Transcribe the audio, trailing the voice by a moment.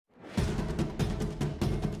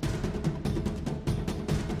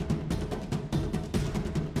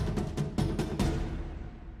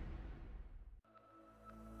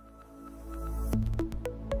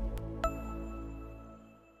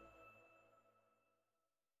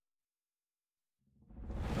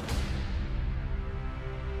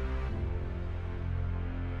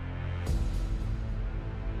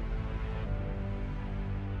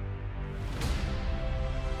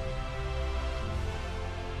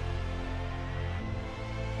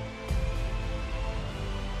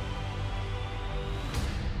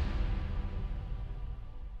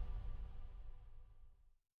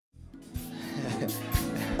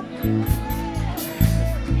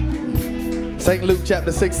St. Luke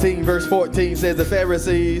chapter 16 verse 14 says, the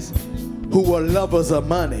Pharisees, who were lovers of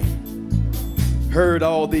money, heard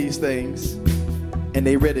all these things, and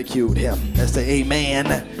they ridiculed him. Let's say amen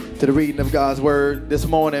to the reading of God's word. This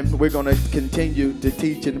morning, we're going to continue to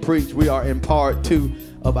teach and preach. We are in part 2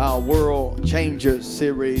 of our World Changers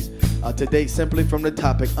series. Today, simply from the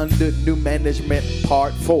topic, Under New Management,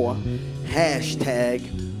 part 4, hashtag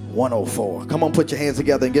 104. Come on, put your hands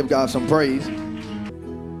together and give God some praise.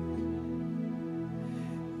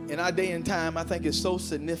 In our day and time, I think it's so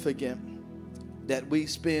significant that we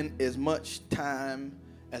spend as much time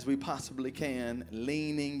as we possibly can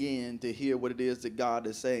leaning in to hear what it is that God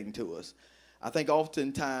is saying to us. I think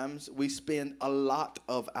oftentimes we spend a lot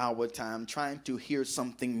of our time trying to hear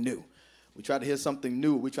something new. We try to hear something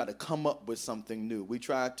new. We try to come up with something new. We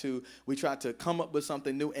try to come up with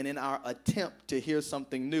something new, and in our attempt to hear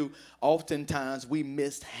something new, oftentimes we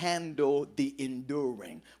mishandle the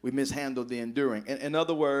enduring. We mishandle the enduring. In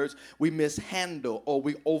other words, we mishandle or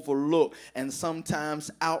we overlook and sometimes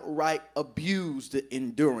outright abuse the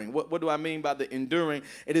enduring. What do I mean by the enduring?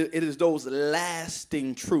 It is those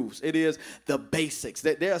lasting truths. It is the basics.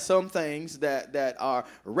 That there are some things that are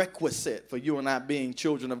requisite for you and I being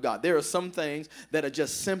children of God. There are some things that are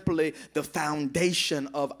just simply the foundation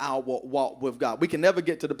of our walk with God. We can never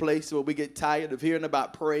get to the place where we get tired of hearing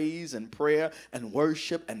about praise and prayer and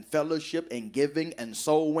worship and fellowship and giving and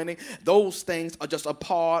soul winning. Those things are just a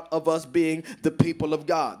part of us being the people of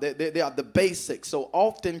God. They are the basics. So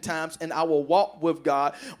oftentimes in our walk with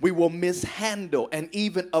God, we will mishandle and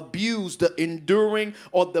even abuse the enduring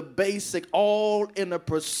or the basic, all in a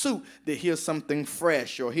pursuit to hear something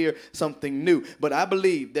fresh or hear something new. But I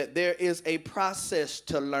believe that there is a process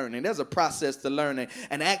to learning. There's a process to learning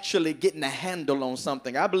and actually getting a handle on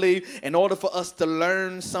something. I believe in order for us to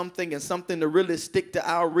learn something and something to really stick to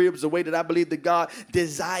our ribs the way that I believe that God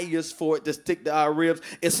desires for it to stick to our ribs,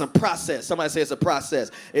 it's a process. Somebody say it's a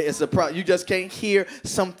process. You just can't hear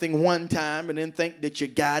something one time and then think that you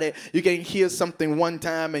got it. You can't hear something one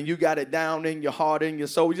time and you got it down in your heart and your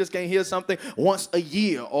soul. You just can't hear something once a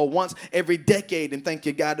year or once every decade and think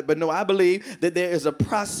you got it. But no, I believe that there is a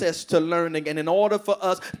process to learning, and in order for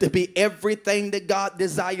us to be everything that God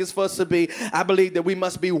desires for us to be, I believe that we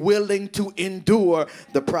must be willing to endure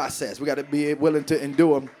the process. We got to be willing to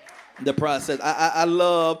endure the process. I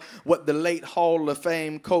love what the late Hall of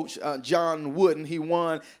Fame coach John Wooden, he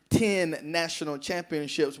won 10 national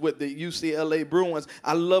championships with the UCLA Bruins.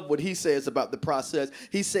 I love what he says about the process.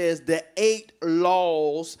 He says the 8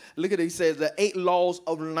 laws, look at it, he says the 8 laws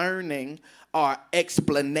of learning are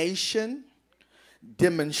explanation,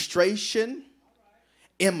 demonstration,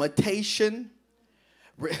 imitation,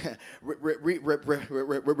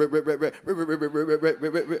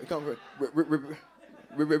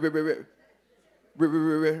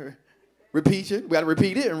 repeat it. We got to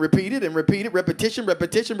repeat it and repeat it and repeat it. Repetition,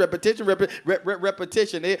 repetition, repetition,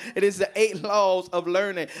 repetition. It is the 8 laws of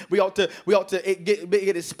learning. We ought to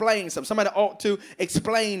get explained. Somebody ought to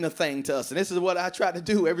explain the thing to us. And this is what I try to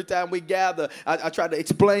do every time we gather. I try to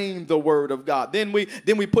explain the word of God. Then we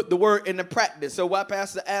put the word into practice. So why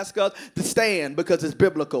Pastor asks us to stand? Because it's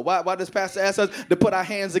biblical. Why does Pastor ask us to put our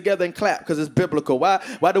hands together and clap? Because it's biblical.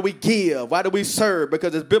 Why do we give? Why do we serve?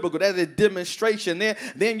 Because it's biblical. That is a demonstration.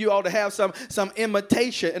 Then you ought to have some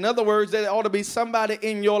imitation. In other words, there ought to be somebody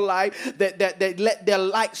in your life that let their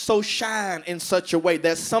light so shine in such a way.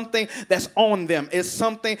 There's something that's on them. It's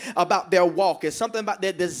something about their walk. It's something about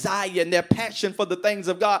their desire and their passion for the things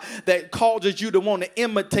of God that causes you to want to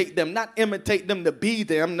imitate them. Not imitate them to be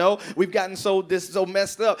them. No, we've gotten so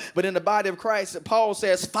messed up. But in the body of Christ, Paul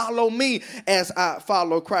says, follow me as I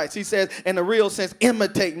follow Christ. He says, in a real sense,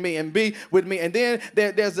 imitate me and be with me. And then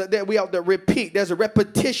we ought to repeat. There's a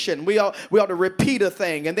repetition. We ought to repeat a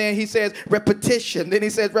thing. And then he says repetition. Then he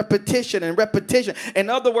says repetition and repetition. In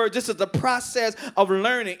other words, this is the process of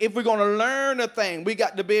learning. If we're going to learn a thing, we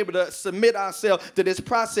got to be able to submit ourselves to this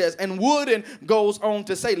process. And Wooden goes on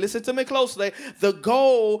to say, listen to me closely, the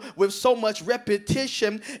goal with so much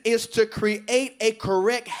repetition is to create a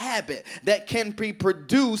correct habit that can be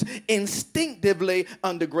produced instinctively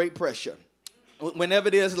under great pressure. Whenever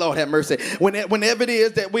it is, Lord have mercy, whenever it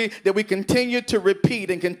is that we continue to repeat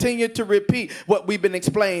and continue to repeat what we've been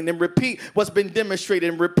explained and repeat what's been demonstrated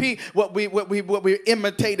and repeat what we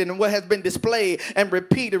imitated and what has been displayed and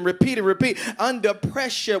repeat and repeat and repeat, under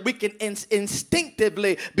pressure we can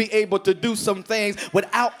instinctively be able to do some things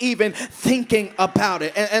without even thinking about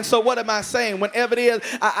it. And so what am I saying? Whenever it is,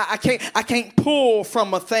 I can't pull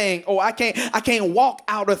from a thing, or I can't walk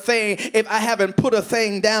out a thing if I haven't put a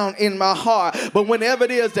thing down in my heart. But whenever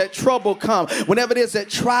it is that trouble come, whenever it is that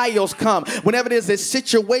trials come, whenever it is that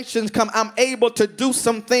situations come, I'm able to do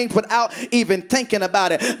some things without even thinking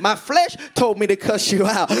about it. My flesh told me to cuss you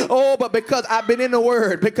out. Oh, but because I've been in the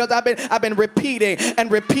word, because I've been repeating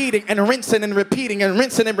and repeating and rinsing and repeating and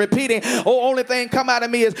rinsing and repeating. Oh, only thing come out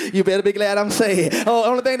of me is, you better be glad I'm saved. Oh,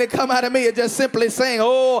 only thing that come out of me is just simply saying,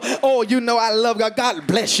 oh, you know I love God. God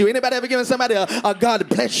bless you. Anybody ever given somebody a God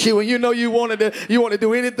bless you, and you know you want to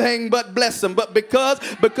do anything but bless them, but because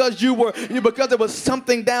there was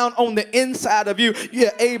something down on the inside of you,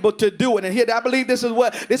 you're able to do it. And here, I believe this is why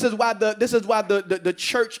the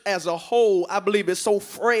church as a whole, I believe, is so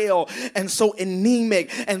frail and so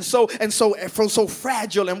anemic and so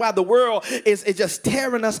fragile, and why the world is just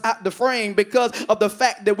tearing us out the frame, because of the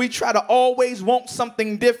fact that we try to always want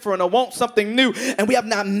something different or want something new, and we have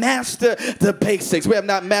not mastered the basics. We have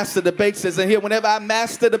not mastered the basics. And here, whenever I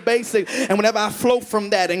master the basics, and whenever I flow from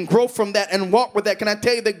that and grow from that and walk with that, can I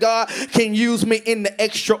tell you that God can use me in the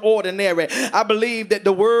extraordinary? I believe that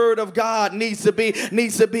the word of God needs to be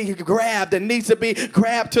grabbed, and needs to be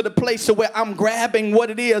grabbed to the place to where I'm grabbing what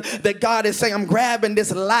it is that God is saying. I'm grabbing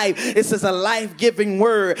this life. This is a life-giving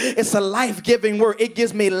word. It's a life-giving word. It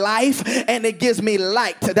gives me life and it gives me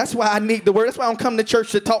light. That's why I need the word. That's why I'm coming to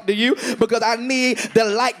church to talk to you, because I need the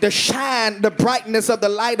light to shine, the brightness of the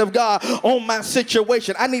light of God on my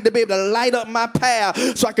situation. I need to be able to light up my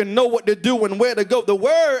path so I can know what to do and where to go. The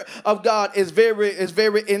word of God is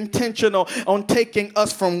very intentional on taking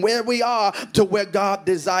us from where we are to where God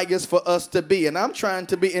desires for us to be. And I'm trying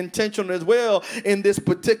to be intentional as well in this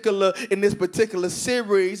particular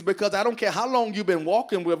series, because I don't care how long you've been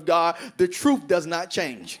walking with God, the truth does not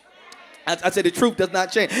change. I said the truth does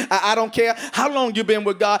not change. I don't care how long you've been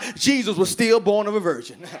with God. Jesus was still born of a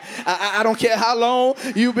virgin. I don't care how long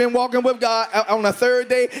you've been walking with God. On the third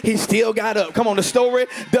day, he still got up. Come on, the story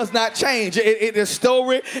does not change. The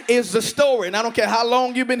story is the story. And I don't care how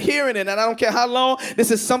long you've been hearing it. And I don't care how long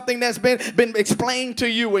this is something that's been explained to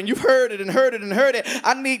you, and you've heard it and heard it and heard it.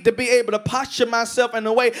 I need to be able to posture myself in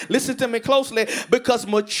a way, listen to me closely, because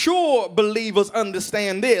mature believers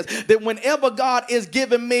understand this, that whenever God is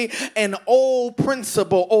giving me an old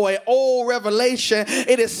principle or an old revelation,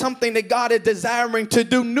 it is something that God is desiring to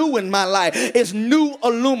do new in my life. It's new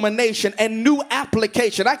illumination and new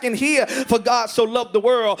application. I can hear, for God so loved the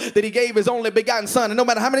world that he gave his only begotten son. And no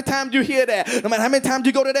matter how many times you hear that, no matter how many times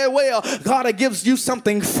you go to that well, God gives you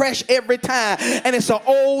something fresh every time. And it's an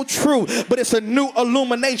old truth, but it's a new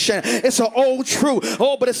illumination. It's an old truth,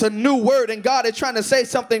 but it's a new word. And God is trying to say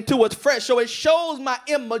something to us fresh. So it shows my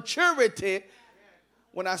immaturity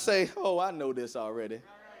when I say, oh, I know this already.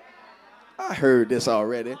 I heard this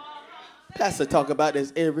already. Pastor talk about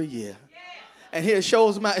this every year. And here it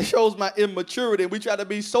shows my immaturity. We try to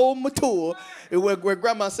be so mature. Where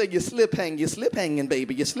grandma said, you're slip hanging,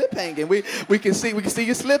 baby. You're slip hanging. We can see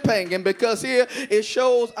you slip hanging, because here it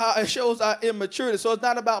shows our immaturity. So it's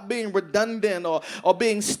not about being redundant or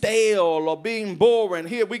being stale or being boring.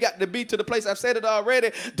 Here we got to be to the place, I've said it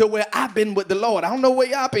already, to where I've been with the Lord. I don't know where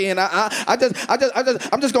y'all been.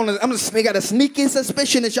 I'm just got a sneaky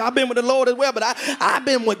suspicion that y'all been with the Lord as well. But I've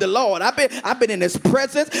been with the Lord. I've been in his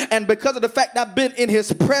presence, and because of the fact I've been in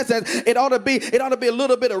his presence, it ought to be a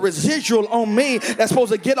little bit of residual on me that's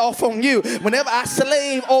supposed to get off on you. Whenever I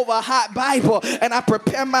slave over a hot Bible and I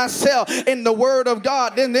prepare myself in the word of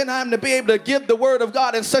God, then I'm to be able to give the word of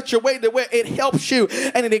God in such a way that where it helps you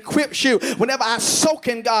and it equips you. Whenever I soak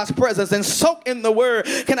in God's presence and soak in the word,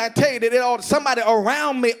 can I tell you that somebody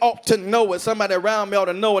around me ought to know it. Somebody around me ought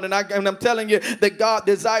to know it. And I'm telling you that God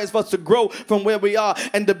desires for us to grow from where we are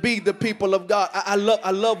and to be the people of God. I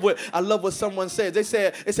love what someone says. They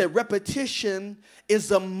said repetition is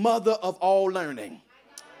the mother of all learning.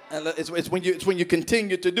 And it's when you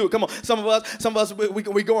continue to do it. Come on, some of us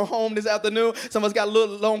we going home this afternoon. Some of us got a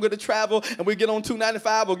little longer to travel, and we get on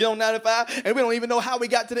 295 or get on 95, and we don't even know how we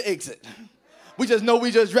got to the exit. We just know we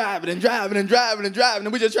just driving, and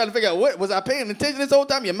we just trying to figure out, what was I paying attention this whole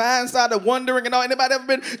time? Your mind started wandering and all. Anybody ever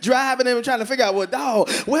been driving and trying to figure out,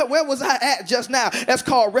 where was I at just now? That's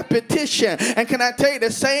called repetition. And can I tell you, the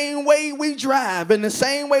same way we drive and the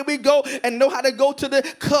same way we go and know how to go to the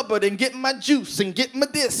cupboard and get my juice and get my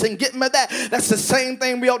this and get my that, that's the same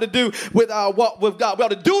thing we ought to do with our walk with God. We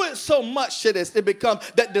ought to do it so much that it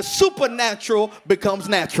becomes that the supernatural becomes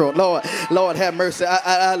natural. Lord have mercy.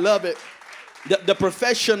 I love it. The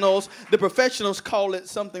professionals call it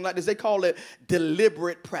something like this. They call it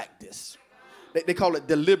deliberate practice. They call it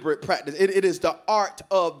deliberate practice. It is the art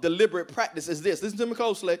of deliberate practice is this. Listen to me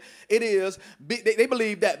closely. They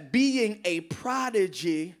believe that being a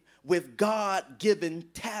prodigy with God-given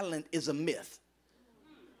talent is a myth.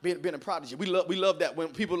 Being a prodigy. We love that when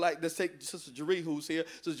people like, let's take Sister Jeree who's here,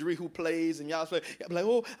 Sister Jeree who plays, and y'all play. Y'all be like,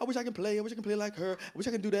 oh, I wish I can play. I wish I can play like her. I wish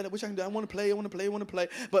I can do that. I wish I can do that. I want to play.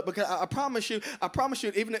 But because I promise you,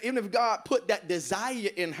 even if God put that desire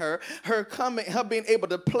in her being able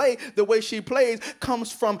to play the way she plays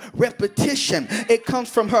comes from repetition. It comes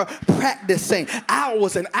from her practicing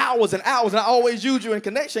hours and hours and hours. And I always use you in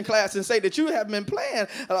connection class and say that you have been playing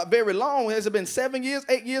very long. Has it been 7 years,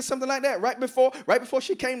 8 years, something like that? Right before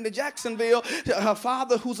she came to Jacksonville, her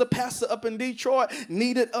father, who's a pastor up in Detroit,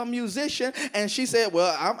 needed a musician, and she said,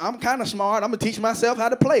 well, I'm kind of smart. I'm going to teach myself how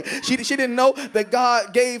to play. She didn't know that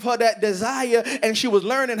God gave her that desire, and she was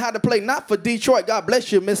learning how to play, not for Detroit. God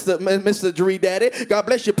bless you, Mr. Jeree Daddy. God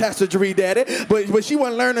bless you, Pastor Jeree Daddy. But she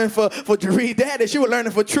wasn't learning for Jeree Daddy. She was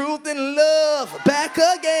learning for truth and love. Back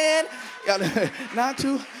again. Not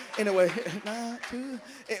to. Anyway,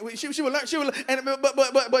 she would learn,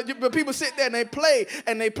 but people sit there and they play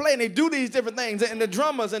and they do these different things, and the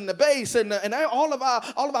drummers and the bass and all of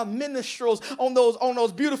our minstrels on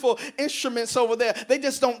those beautiful instruments over there, they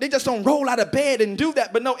just don't roll out of bed and do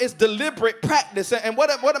that. But no, it's deliberate practice. And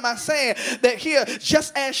what am I saying? That here,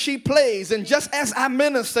 just as she plays and just as I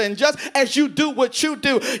minister and just as you do what you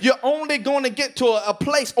do, you're only going to get to a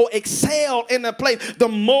place or excel in a place the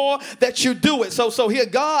more that you do it. So here,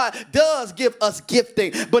 God does give us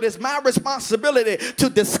gifting, but it's my responsibility to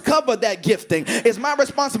discover that gifting. It's my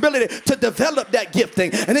responsibility to develop that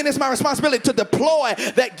gifting, and then it's my responsibility to deploy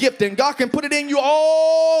that gifting. God can put it in you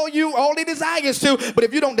all He desires to, but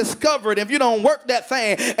if you don't discover it, if you don't work that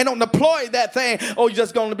thing and don't deploy that thing, you're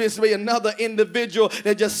just going to be another individual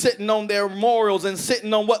that's just sitting on their morals and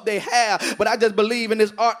sitting on what they have. But I just believe in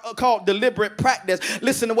this art called deliberate practice.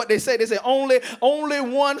 Listen to what they say. They say only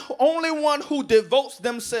one who devotes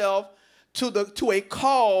themselves to a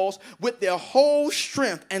cause with their whole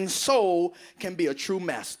strength and soul can be a true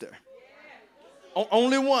master.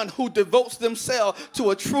 Only one who devotes themselves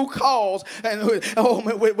to a true cause and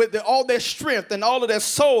with all their strength and all of their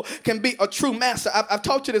soul can be a true master. I've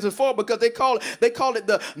talked to this before because they call it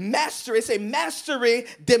the mastery. It's a mastery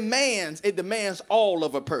demands. It demands all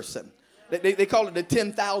of a person. They call it the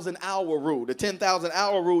 10,000 hour rule. The 10,000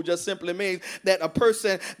 hour rule just simply means that a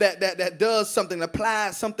person that does something,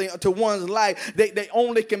 applies something to one's life, they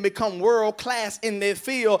only can become world class in their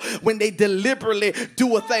field when they deliberately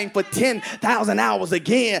do a thing for 10,000 hours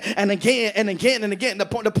again and again and again and again. The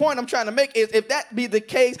point I'm trying to make is, if that be the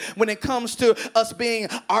case when it comes to us being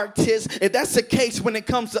artists, if that's the case when it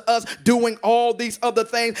comes to us doing all these other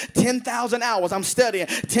things, 10,000 hours I'm studying,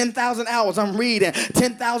 10,000 hours I'm reading,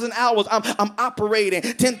 10,000 hours I'm operating,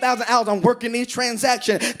 10,000 hours I'm working these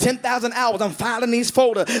transactions, 10,000 hours I'm filing these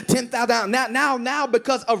folders, 10,000 hours. Now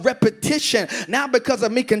because of repetition, now because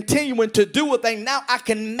of me continuing to do a thing, now I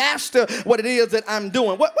can master what it is that I'm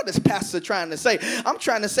doing. What is Pastor trying to say? I'm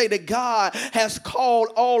trying to say that God has called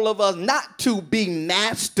all of us not to be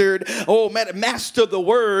mastered. Master the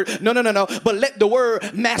word. No. But let the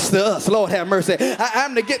word master us. Lord have mercy.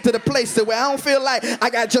 I'm to get to the place where I don't feel like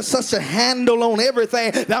I got just such a handle on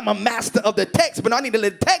everything that I'm a master of the text, but I need to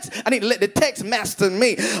let the text master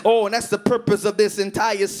me. And that's the purpose of this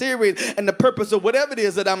entire series, and the purpose of whatever it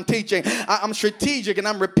is that I'm teaching. I'm strategic and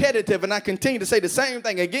I'm repetitive, and I continue to say the same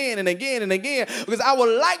thing again and again and again, because I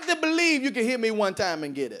would like to believe you can hear me one time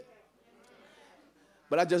and get it.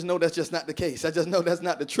 But I just know that's just not the case. I just know that's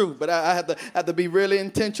not the truth. But I have to be really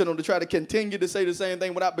intentional to try to continue to say the same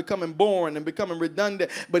thing without becoming boring and becoming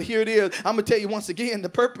redundant. But here it is. I'm going to tell you once again, the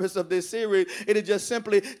purpose of this series, it is just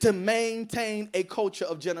simply to maintain a culture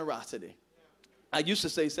of generosity. I used to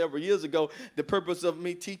say several years ago, the purpose of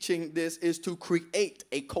me teaching this is to create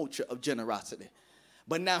a culture of generosity.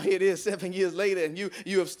 But now here it is 7 years later, and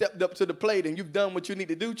you have stepped up to the plate and you've done what you need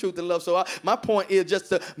to do, truth and love. So my point is just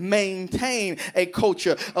to maintain a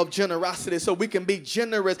culture of generosity so we can be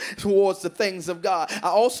generous towards the things of God.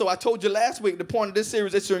 I told you last week, the point of this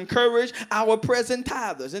series is to encourage our present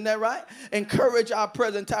tithers. Isn't that right? Encourage our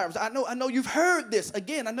present tithers. I know you've heard this.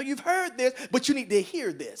 Again, I know you've heard this, but you need to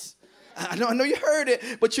hear this. I know you heard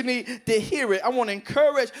it, but you need to hear it. I want to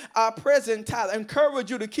encourage our present tithe,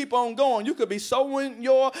 encourage you to keep on going. You could be sowing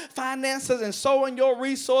your finances and sowing your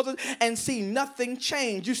resources and see nothing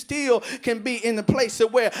change. You still can be in the place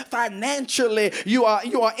where financially you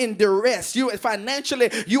are in duress.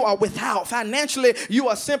 Financially you are without. Financially you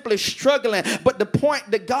are simply struggling. But the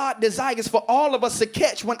point that God desires for all of us to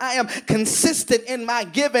catch when I am consistent in my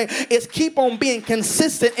giving is keep on being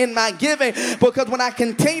consistent in my giving, because when I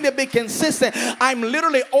continue to be consistent, I'm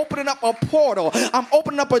literally opening up a portal. I'm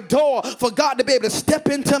opening up a door for God to be able to step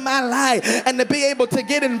into my life and to be able to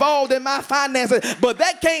get involved in my finances. But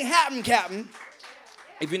that can't happen, Captain.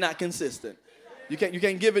 if you're not consistent. You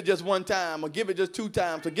can't give it just one time or give it just 2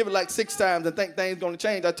 times or give it like 6 times and think things going to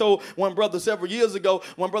change. I told one brother several years ago,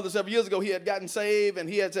 he had gotten saved and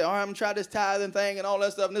he had said, all right, I'm going to try this tithing thing and all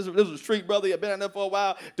that stuff. And this was a street brother. He had been out there for a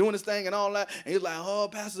while doing this thing and all that. And he's like, oh,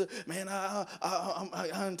 Pastor, man,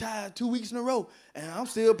 I'm tithed 2 weeks in a row. And I'm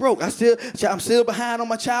still broke. I'm still behind on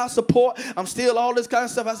my child support. I'm still all this kind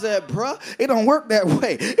of stuff. I said, bruh, it don't work that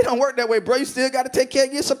way. It don't work that way, bro. You still got to take care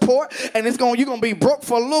of your support. And you're going to be broke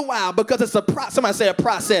for a little while because it's a process. Somebody say a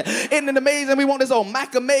process. Isn't it amazing? We want this old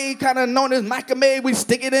macrame, kind of known as macrame. We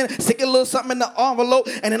stick a little something in the envelope.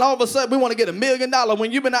 And then all of a sudden, we want to get $1 million.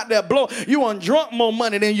 When you've been out there blowing, you want drunk more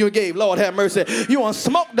money than you gave. Lord have mercy. You want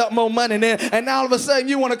smoked up more money than, and now all of a sudden,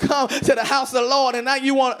 you want to come to the house of the Lord. And now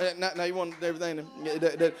you want everything.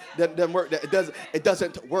 That doesn't work. It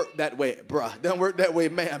doesn't work that way, bruh. It doesn't work that way,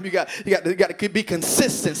 ma'am. You got to be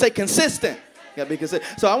consistent. Say consistent. You got to be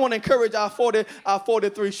consistent. So I want to encourage our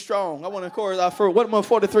 43 strong. I want to encourage what am I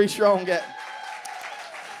 43 strong at?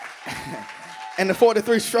 And the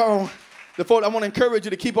 43 strong. I want to encourage you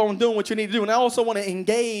to keep on doing what you need to do. And I also want to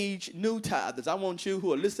engage new tithers. I want you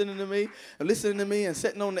who are listening to me and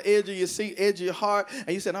sitting on the edge of your seat, edge of your heart.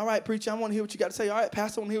 And you said, all right, preacher, I want to hear what you got to say. All right,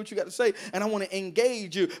 pastor, I want to hear what you got to say. And I want to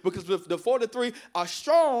engage you because the 43 are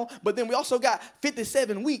strong, but then we also got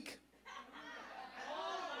 57 weak.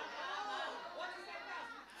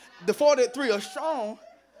 The 43 are strong,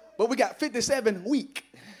 but we got 57 weak.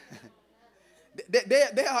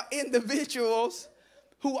 There are individuals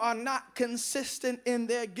who are not consistent in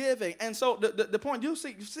their giving. And so the point, just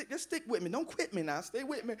stick with me. Don't quit me now. Stay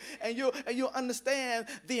with me. And you'll understand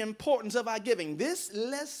the importance of our giving. This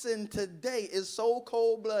lesson today is so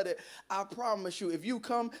cold-blooded. I promise you, if you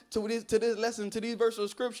come to this lesson, to these verses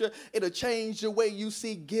of Scripture, it'll change the way you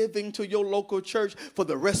see giving to your local church for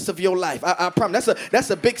the rest of your life. I promise.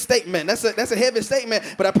 That's a big statement. That's a heavy statement.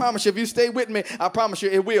 But I promise you, if you stay with me, I promise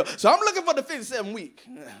you it will. So I'm looking for the 57 week.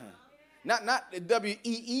 Not the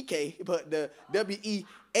W-E-E-K, but the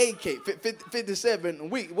W-E-A-K, 57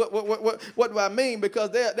 week. What do I mean?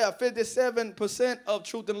 Because there are 57% of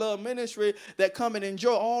Truth and Love Ministry that come and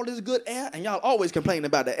enjoy all this good air, and y'all always complain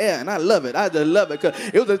about the air, and I love it. I just love it because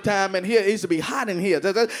it was a time in here, it used to be hot in here.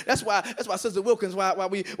 That's why Sister Wilkins, why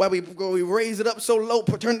we raise it up so low,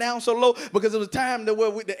 turn down so low, because it was a time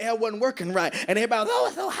where the air wasn't working right, and everybody was, oh,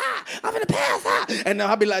 it's so hot, I'm in the pass hot, and now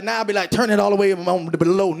I'll be like, turn it all the way on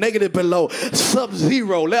below, negative below,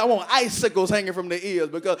 sub-zero. I want icicles hanging from the ears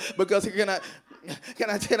because can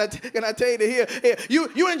I tell you that here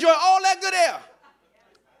you enjoy all that good air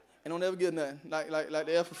and don't ever get nothing like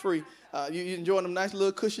the air for free. You enjoy them nice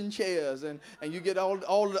little cushion chairs, and you get all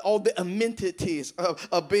the amenities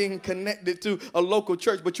of being connected to a local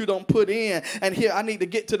church, but you don't put in. And here I need to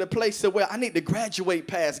get to the place where I need to graduate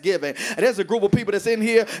past giving. And there's a group of people that's in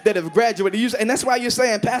here that have graduated. And that's why you're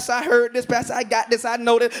saying, Pastor, I heard this, Pastor, I got this, I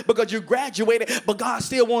know this, because you graduated, but God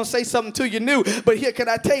still wants to say something to you new. But here, can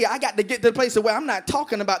I tell you, I got to get to the place where I'm not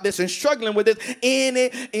talking about this and struggling with this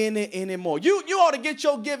anymore. You ought to get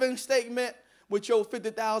your giving statement with your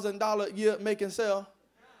 $50,000 year make and sell,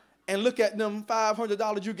 and look at them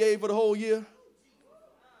 $500 you gave for the whole year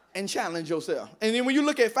and challenge yourself. And then when you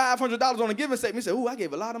look at $500 on a giving statement, you say, ooh, I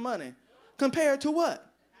gave a lot of money. Compared to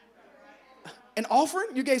what? An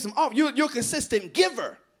offering? You gave some offering. You're a consistent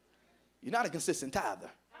giver. You're not a consistent tither.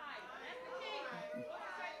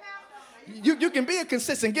 You can be a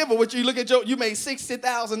consistent giver, which you look at you made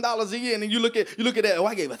 $60,000 a year, and then you look at that, oh,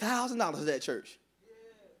 I gave $1,000 to that church.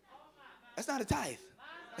 That's not a tithe.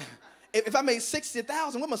 If I made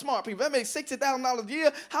 $60,000, we're my smart people. If I made $60,000 a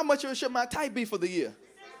year, how much should my tithe be for the year?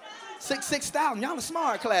 $6,000. Y'all a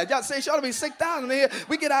smart class. Y'all say y'all to be $6,000 a year.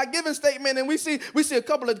 We get our giving statement and we see a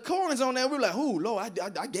couple of coins on there. We're like, ooh, Lord,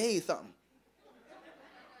 I gave something.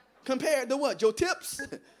 Compared to what? Your tips?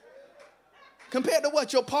 Compared to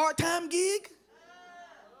what? Your part-time gig?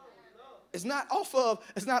 It's not off of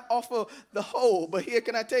the whole. But here,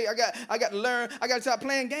 can I tell you, I got to learn. I got to stop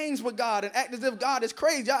playing games with God and act as if God is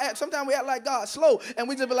crazy. Sometimes we act like God's slow, and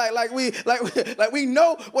we just be like we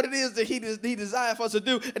know what it is that He desires for us to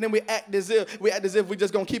do, and then we act as if we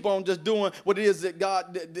just gonna keep on just doing what it is that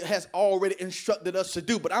God has already instructed us to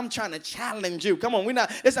do. But I'm trying to challenge you. Come on,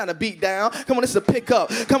 it's not a beat down. Come on, this is a pickup.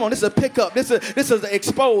 Come on, this is a pickup. This is an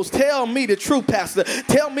expose. Tell me the truth, Pastor.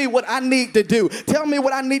 Tell me what I need to do. Tell me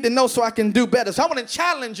what I need to know so I can can do better. So I want to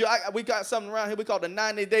challenge you. We got something around here we call the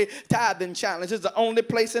 90-day tithing challenge. It's the only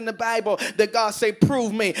place in the Bible that God say,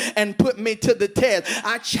 prove me and put me to the test.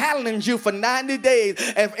 I challenge you for 90 days.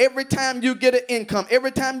 If every time you get an income,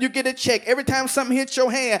 every time you get a check, every time something hits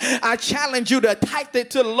your hand, I challenge you to tithe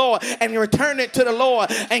it to the Lord and return it to the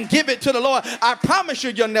Lord and give it to the Lord. I promise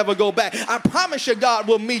you, you'll never go back. I promise you, God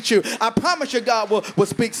will meet you. I promise you, God will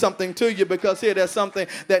speak something to you, because here there's something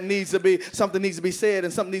that needs to be said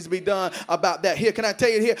and something needs to be done about that. Here, can I tell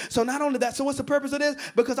you here? So not only that, so what's the purpose of this?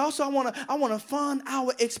 Because also I want to fund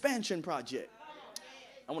our expansion project.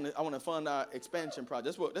 I want to fund our expansion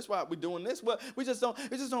project. That's why we're doing this. Well, we just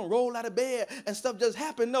don't roll out of bed and stuff just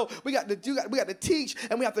happen. No, we got to teach,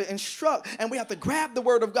 and we have to instruct, and we have to grab the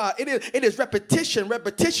word of God. It is repetition.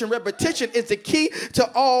 Repetition is the key to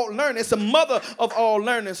all learning. It's the mother of all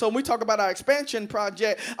learning. So when we talk about our expansion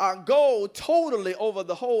project, our goal totally over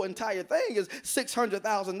the whole entire thing is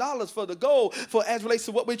 $600,000 for the goal for as relates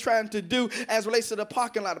to what we're trying to do as relates to the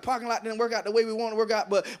parking lot. The parking lot didn't work out the way we want to work out,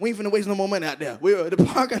 but we ain't finna waste no more money out there. We're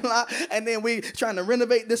the parking lot, and then we trying to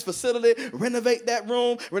renovate this facility, renovate that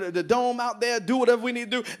room, the dome out there, do whatever we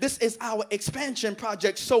need to do. This is our expansion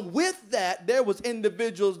project. So with that, there was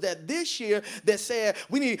individuals that this year that said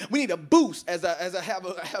we need a boost. As I have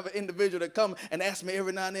an individual that come and ask me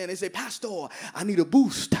every now and then. They say, Pastor, I need a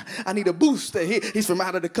boost. I need a boost. He's from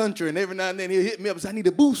out of the country, and every now and then he'll hit me up and say, I need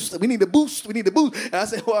a boost. We need a boost. We need a boost. And I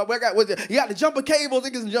say, well, you got the jumper cables.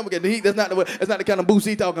 Get some jumper cables. That's not the kind of boost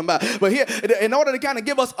he's talking about. But here, in order to kind of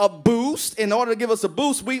give us a boost,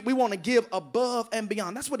 we want to give above and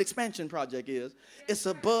beyond. That's what expansion project is. It's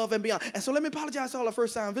above and beyond. And so let me apologize to all the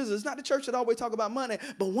first-time visitors. It's not the church that always talk about money,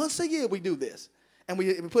 but once a year we do this. And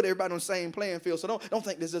we put everybody on the same playing field. So don't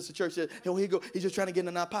think this is a church that, here you go, he's just trying to get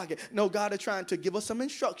in our pocket. No, God is trying to give us some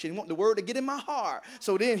instruction. He wants the word to get in my heart,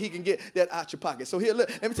 so then he can get that out your pocket. So here, look,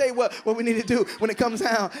 let me tell you what we need to do when it comes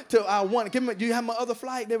down to our one. Do you have my other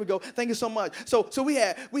flight? There we go. Thank you so much. So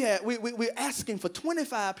we're asking for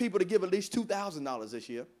 25 people to give at least $2,000 this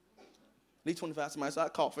year. At least 25. Somebody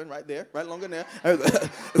started coughing right there, right along in there.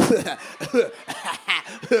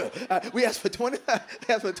 We asked for 25.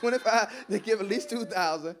 We asked for 25 to give at least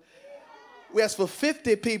 2,000. We asked for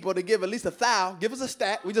 50 people to give at least 1,000. Give us a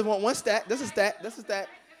stack. We just want one stack. That's a stack. That's a stack.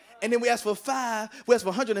 And then we asked for 5. We asked for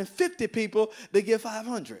 150 people to give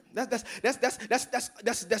 500. That's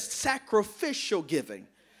sacrificial giving.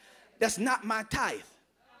 That's not my tithe.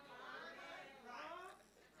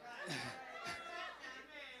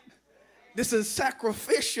 This is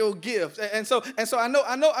sacrificial gifts, and so I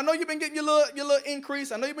know you've been getting your little increase.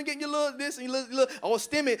 I know you've been getting your little this and your little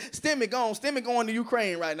stimmy going to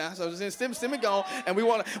Ukraine right now. So stimmy gone, and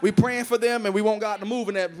we praying for them, and we want God to move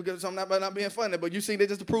in that, because I'm not being funny, but you see they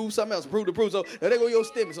just to prove something else, prove. So there go your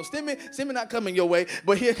stimmy. So stimmy not coming your way,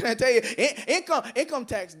 but here can I tell you, income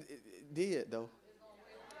tax did though.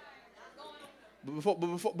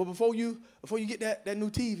 But before you get that new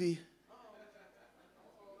TV.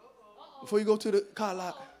 Before you go to the car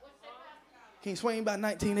lot, can you swing by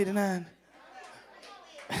 1989?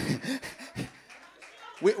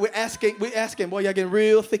 We're asking, boy, y'all getting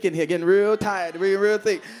real thick in here, getting real tired, real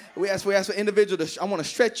thick. We ask for individuals. I want to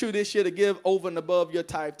stretch you this year to give over and above your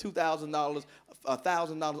tithe $2,000,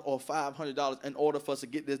 $1,000, or $500 in order for us to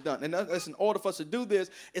get this done. And in order for us to do this,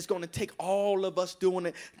 it's going to take all of us doing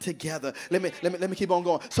it together. Let me keep on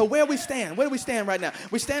going. So where we stand? Where do we stand right now?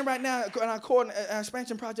 We stand right now in our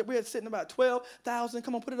expansion project. We're sitting about $12,000.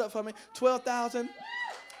 Come on, put it up for me.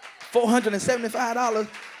 $12,475.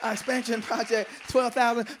 Our expansion project,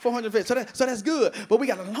 $12,450. So that's good. But we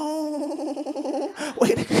got a long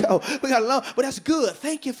way to go. But that's good.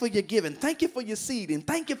 Thank you for your giving. Thank you for your seeding.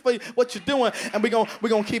 Thank you for what you're doing. And we're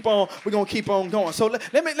gonna keep on going. So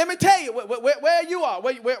let me tell you where you are.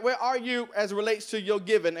 Where are you as it relates to your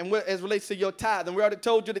giving and as it relates to your tithing? We already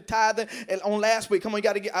told you the tithing on last week. Come on,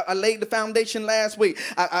 I laid the foundation last week.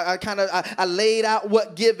 I laid out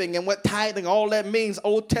what giving and what tithing, all that means,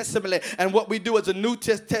 Old Testament, and what we do as a New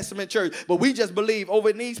Testament church. But we just believe over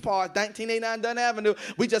in these parts, 1989 Dunn Avenue,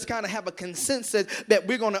 we just kind of have a consensus that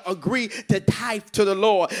we're going to agree to tithe to the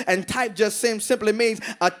Lord. And tithe just simply means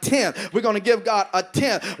a tenth. We're going to give God a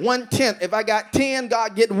tenth, 1/10. If I got 10,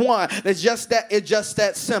 God get 1. It's just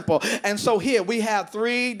that simple. And so here we have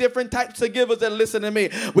 3 different types of givers that listen to me.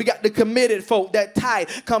 We got the committed folk that tithe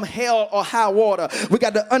come hell or high water. We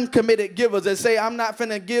got the uncommitted givers that say, I'm not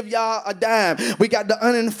finna give y'all a dime. We got the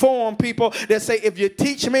uninformed people that say, if you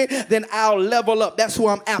teach teach me, then I'll level up. That's who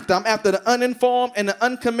I'm after. I'm after the uninformed and the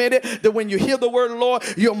uncommitted, that when you hear the word of the Lord,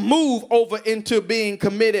 you'll move over into being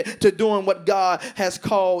committed to doing what God has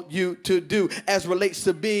called you to do as relates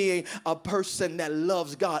to being a person that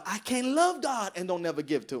loves God. I can't love God and don't never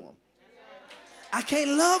give to him. I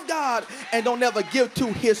can't love God and don't never give to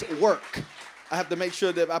his work. I have to make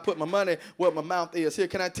sure that I put my money where my mouth is. Here,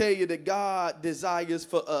 can I tell you that God desires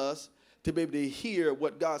for us to be able to hear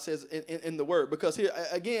what God says in the word? Because here,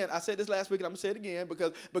 again, I said this last week and I'm going to say it again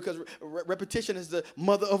because repetition is the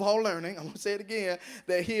mother of all learning. I'm going to say it again,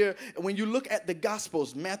 that here, when you look at the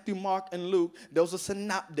Gospels, Matthew, Mark, and Luke, those are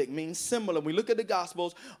synoptic, means similar. When we look at the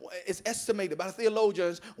Gospels, it's estimated by the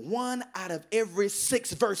theologians, 1 out of every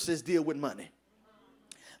 6 verses deal with money.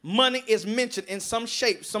 Money is mentioned in some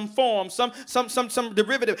shape, some form, some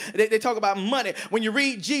derivative. They talk about money. When you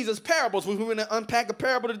read Jesus' parables, we're going to unpack a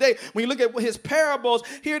parable today. When you look at his parables,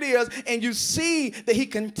 here it is, and you see that he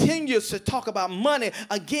continues to talk about money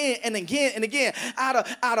again and again and again.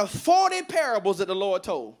 Out of 40 parables that the Lord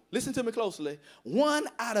told, listen to me closely, 1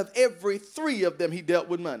 out of every 3 of them he dealt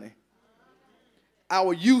with money.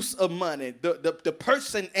 Our use of money, the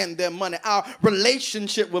person and their money, our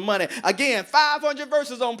relationship with money. Again, 500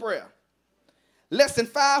 verses on prayer. Less than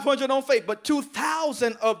 500 on faith, but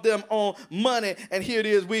 2,000 of them on money. And here it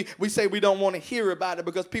is, we say we don't want to hear about it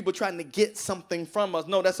because people trying to get something from us.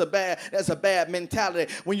 No, that's a bad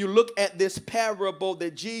mentality. When you look at this parable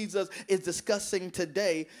that Jesus is discussing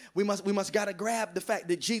today, we must gotta grab the fact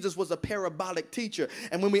that Jesus was a parabolic teacher.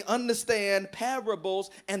 And when we understand parables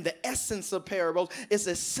and the essence of parables, it's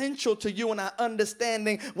essential to you and I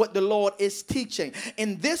understanding what the Lord is teaching.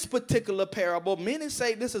 In this particular parable, many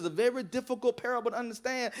say this is a very difficult parable to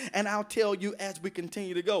understand, and I'll tell you as we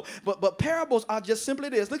continue to go. But parables are just simply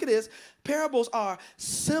this. Look at this. Parables are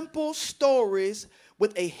simple stories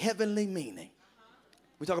with a heavenly meaning.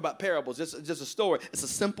 We talk about parables. It's just a story. It's a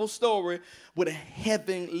simple story with a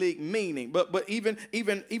heavenly meaning. But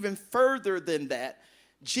even further than that,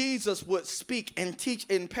 Jesus would speak and teach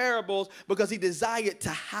in parables because he desired to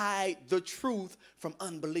hide the truth from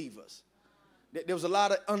unbelievers. There was a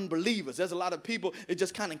lot of unbelievers. There's a lot of people that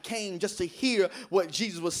just kind of came just to hear what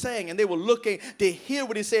Jesus was saying. And they were looking to hear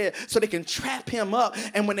what he said so they can trap him up.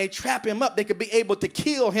 And when they trap him up, they could be able to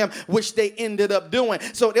kill him, which they ended up doing.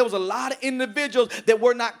 So there was a lot of individuals that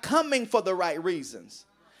were not coming for the right reasons.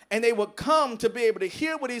 And they would come to be able to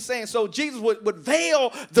hear what he's saying. So Jesus would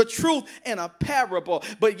veil the truth in a parable.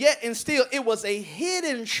 But yet and still, it was a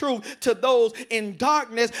hidden truth to those in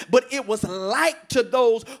darkness. But it was light to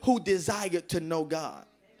those who desired to know God.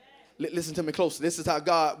 Listen to me closely. This is how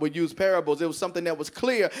God would use parables. It was something that was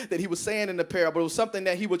clear that he was saying in the parable. It was something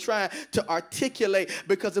that he was trying to articulate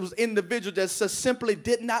because it was individuals that just simply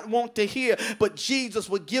did not want to hear. But Jesus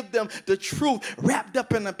would give them the truth wrapped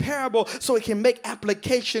up in a parable so it can make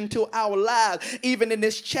application to our lives. Even in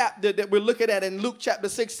this chapter that we're looking at in Luke chapter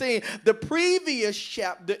 16, the previous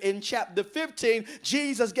chapter, in chapter 15,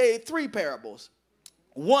 Jesus gave 3 parables.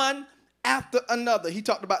 One after another. He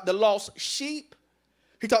talked about the lost sheep.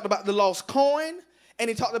 He talked about the lost coin, and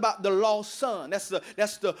he talked about the lost son. That's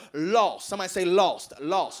the lost. Somebody say lost.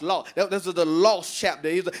 This is the lost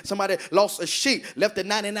chapter. Somebody lost a sheep, left the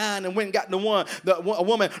 99 and went and got the one. A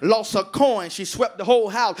woman lost her coin. She swept the whole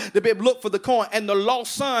house to be able to look for the coin. And the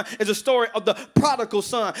lost son is a story of the prodigal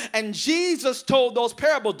son. And Jesus told those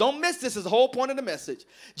parables. Don't miss this. Is the whole point of the message.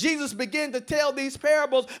 Jesus began to tell these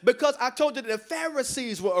parables because I told you that the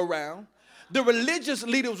Pharisees were around. The religious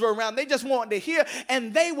leaders were around. They just wanted to hear,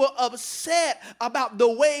 and they were upset about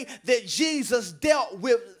the way that Jesus dealt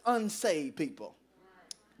with unsaved people.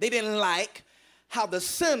 They didn't like how the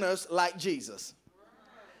sinners liked Jesus.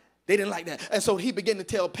 They didn't like that. And so he began to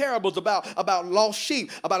tell parables about lost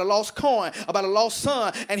sheep, about a lost coin, about a lost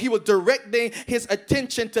son, and he was directing his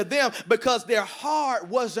attention to them because their heart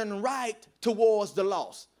wasn't right towards the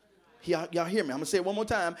lost. Y'all hear me? I'm going to say it one more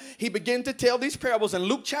time. He began to tell these parables in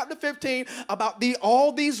Luke chapter 15 about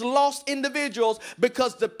all these lost individuals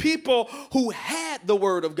because the people who had the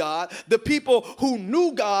word of God, the people who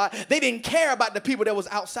knew God, they didn't care about the people that was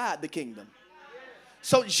outside the kingdom.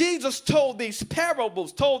 So Jesus told these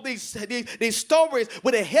parables, told these stories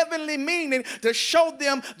with a heavenly meaning to show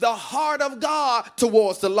them the heart of God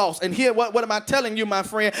towards the lost. And here, what am I telling you, my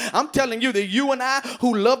friend? I'm telling you that you and I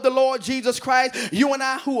who love the Lord Jesus Christ, you and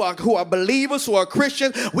I who are believers, who are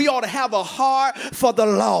Christians, we ought to have a heart for the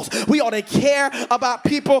lost. We ought to care about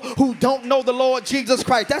people who don't know the Lord Jesus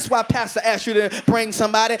Christ. That's why Pastor asked you to bring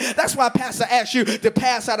somebody. That's why Pastor asked you to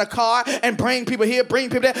pass out a card and bring people here, bring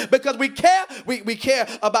people there, because we care. We care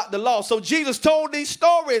about the law. So Jesus told these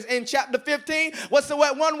stories in chapter 15. What's the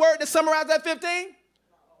one word to summarize that 15?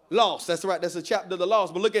 Lost. That's right. That's a chapter of the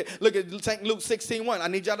lost. But look at St. Luke 16:1. I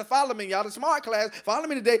need y'all to follow me. Y'all the smart class. Follow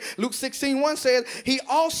me today. Luke 16:1 says, he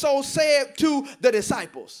also said to the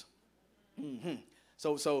disciples.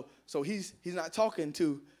 So he's not talking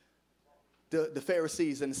to the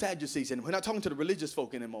Pharisees and the Sadducees, and we're not talking to the religious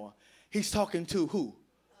folk anymore. He's talking to who?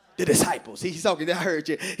 The disciples. He's talking, I heard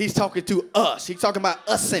you. He's talking to us. He's talking about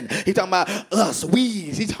us, and he's talking about us,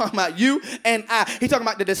 we's. He's talking about you and I. He's talking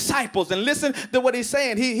about the disciples. And listen to what he's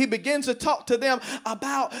saying. He begins to talk to them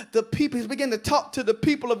about the people. He's beginning to talk to the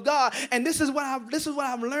people of God. And this is what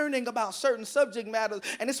I'm learning about certain subject matters.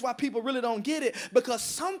 And this is why people really don't get it, because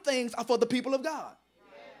some things are for the people of God.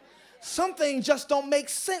 Some things just don't make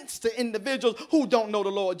sense to individuals who don't know the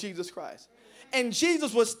Lord Jesus Christ. And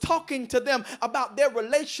Jesus was talking to them about their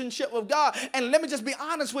relationship with God. And let me just be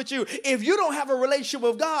honest with you. If you don't have a relationship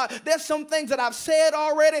with God, there's some things that I've said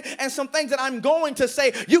already and some things that I'm going to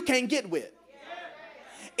say you can't get with.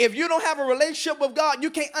 If you don't have a relationship with God, you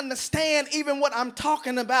can't understand even what I'm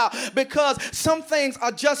talking about, because some things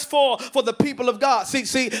are just for the people of God.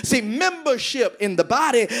 See, membership in the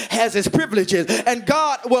body has its privileges, and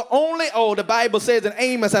God will only, the Bible says in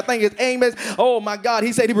Amos, I think it's Amos, oh my God,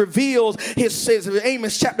 he said he reveals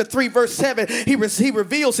Amos chapter 3 verse 7, he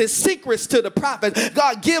reveals his secrets to the prophets.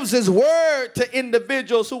 God gives his word to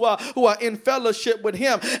individuals who are in fellowship with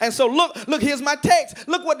him. And so look, here's my text.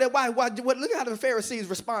 Look look how the Pharisees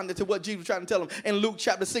responded to what Jesus was trying to tell them in Luke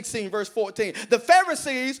chapter 16 verse 14. The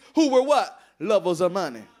Pharisees, who were what? Lovers of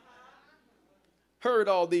money. Heard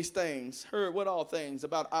all these things. Heard what all things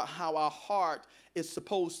about how our heart is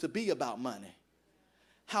supposed to be about money.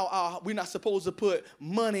 How we're not supposed to put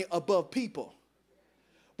money above people.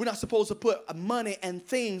 We're not supposed to put money and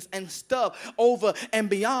things and stuff over and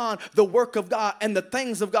beyond the work of God and the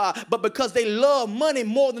things of God. But because they love money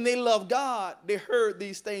more than they love God, they heard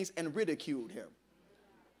these things and ridiculed him.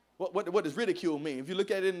 What does ridicule mean? If you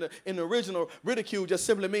look at it in the original, ridicule just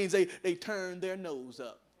simply means they turn their nose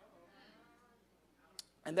up.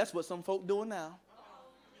 And that's what some folk doing now.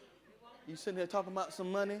 You sitting here talking about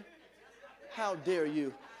some money? How dare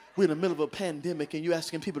you? We're in the middle of a pandemic and you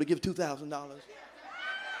asking people to give $2,000.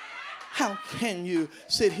 How can you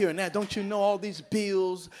sit here and that? Don't you know all these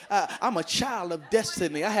bills? I'm a child of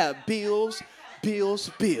destiny. I have bills. You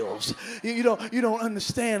don't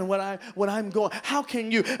understand what I'm going. How can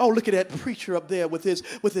you? Oh, look at that preacher up there with his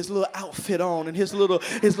little outfit on and his little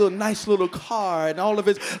nice little car and all of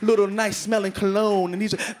his little nice smelling cologne, and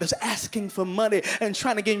he's just asking for money and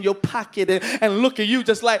trying to get in your pocket and look at you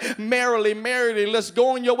just like merrily, let's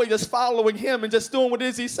go on your way, just following him and just doing what it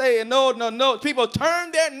is he's saying. No. People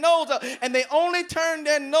turn their nose up, and they only turn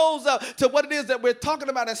their nose up to what it is that we're talking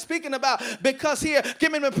about and speaking about, because here,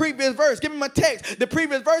 give me the previous verse, give me my text. The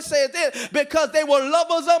previous verse says this, because they were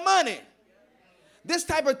lovers of money. This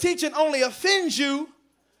type of teaching only offends you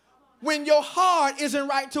when your heart isn't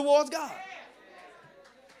right towards God.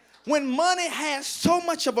 When money has so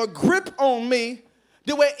much of a grip on me,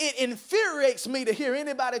 the way it infuriates me to hear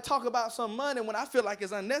anybody talk about some money when I feel like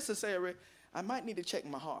it's unnecessary, I might need to check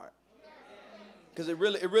my heart. Because it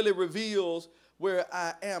really reveals where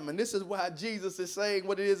I am. And this is why Jesus is saying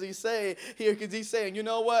what it is he's saying here, because he's saying, you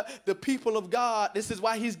know what? The people of God, this is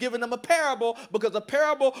why he's giving them a parable, because a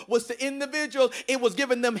parable was to individuals. It was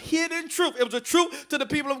giving them hidden truth. It was a truth to the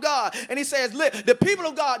people of God. And he says, look, the people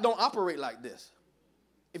of God don't operate like this.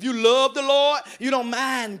 If you love the Lord, you don't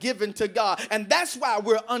mind giving to God. And that's why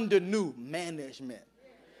we're under new management.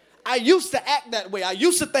 I used to act that way. I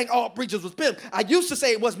used to think all preachers was pimps. I used to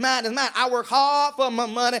say what's mine is mine. I work hard for my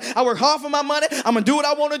money. I'm going to do what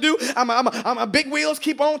I want to do. I'm a big wheels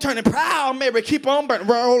keep on turning. Proud Mary keep on burning.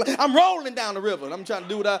 Rolling. I'm rolling down the river. I'm trying to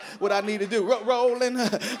do what I need to do. Rolling.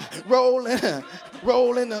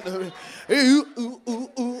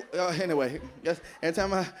 Anyway, yes. Every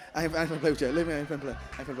time I ain't gonna play with you. I ain't gonna play.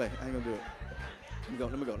 I ain't gonna do it.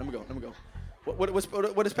 Let me go.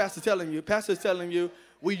 What is Pastor telling you? Pastor is telling you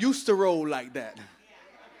we used to roll like that.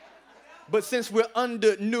 But since we're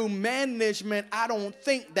under new management, I don't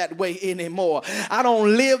think that way anymore. I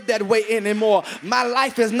don't live that way anymore. My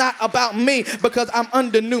life is not about me because I'm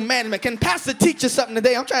under new management. Can Pastor teach you something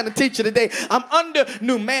today? I'm trying to teach you today. I'm under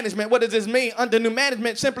new management. What does this mean? Under new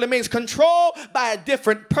management simply means controlled by a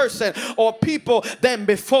different person or people than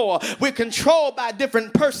before. We're controlled by a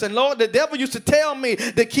different person. Lord, the devil used to tell me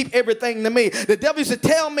to keep everything to me. The devil used to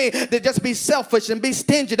tell me to just be selfish and be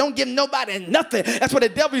stingy. Don't give nobody nothing. That's what the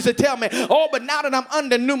devil used to tell me. Oh, but now that I'm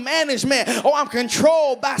under new management, oh, I'm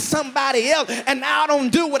controlled by somebody else, and now I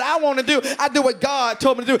don't do what I want to do. I do what God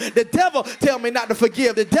told me to do. The devil tell me not to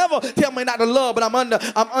forgive. The devil tell me not to love, but I'm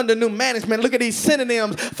under new management. Look at these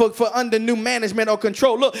synonyms for under new management or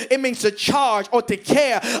control. Look, it means to charge or to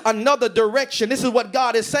care another direction. This is what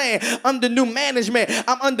God is saying. Under new management,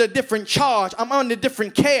 I'm under different charge. I'm under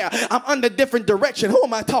different care. I'm under different direction. Who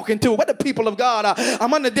am I talking to? What the people of God are.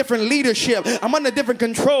 I'm under different leadership. I'm under different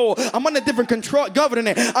control. I'm under different control,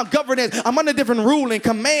 governance. I'm under different ruling,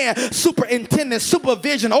 command, superintendent,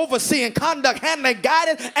 supervision, overseeing, conduct, handling,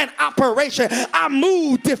 guidance, and operation. I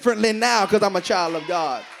move differently now because I'm a child of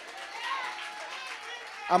God.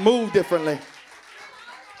 I move differently.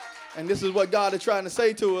 And this is what God is trying to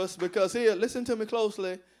say to us, because here, listen to me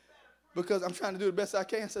closely, because I'm trying to do the best I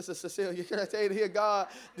can, Sister Cecilia. Can I tell you here, God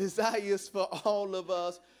desires for all of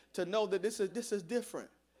us to know that this is different.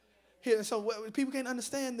 Here, and so people can't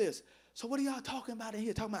understand this. So what are y'all talking about in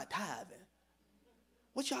here? Talking about tithing.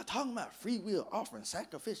 What y'all talking about? Free will, offering,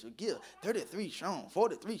 sacrificial gift, 33 strong,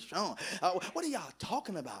 43 strong. What are y'all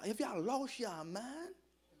talking about? If y'all lost y'all mind.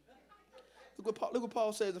 Look what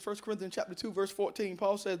Paul says in 1 Corinthians chapter 2, verse 14.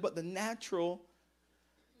 Paul says, but the natural,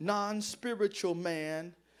 non-spiritual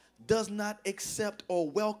man does not accept or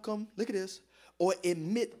welcome, look at this, or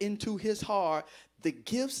admit into his heart the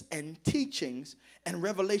gifts and teachings and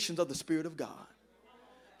revelations of the Spirit of God.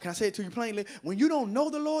 Can I say it to you plainly? When you don't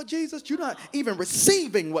know the Lord Jesus, you're not even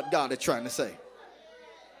receiving what God is trying to say.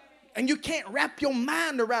 And you can't wrap your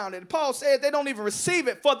mind around it. Paul says they don't even receive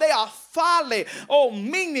it, for they are folly,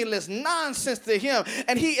 meaningless nonsense to him.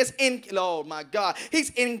 And he is oh my God,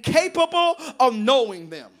 he's incapable of knowing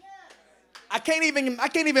them. I can't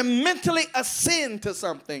even mentally ascend to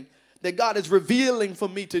something that God is revealing for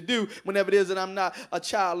me to do whenever it is that I'm not a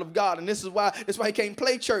child of God. And this is why he can't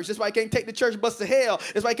play church. This is why he can't take the church bus to hell.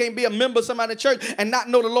 This is why he can't be a member of somebody's church and not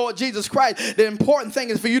know the Lord Jesus Christ. The important thing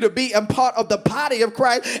is for you to be a part of the body of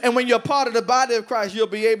Christ. And when you're part of the body of Christ, you'll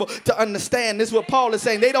be able to understand. This is what Paul is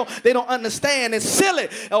saying. They don't understand. It's silly.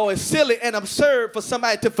 Oh, it's silly and absurd for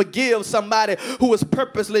somebody to forgive somebody who was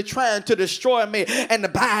purposely trying to destroy me. And the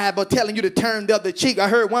Bible telling you to turn the other cheek. I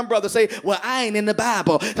heard one brother say, well, I ain't in the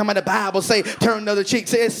Bible. Talking about the Bible say turn the other cheek.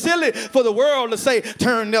 Say it's silly for the world to say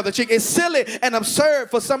turn the other cheek. It's silly and absurd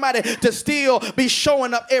for somebody to still be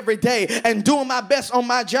showing up every day and doing my best on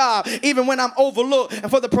my job, even when I'm overlooked and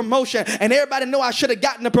for the promotion. And everybody know I should have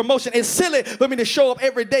gotten the promotion. It's silly for me to show up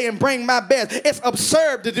every day and bring my best. It's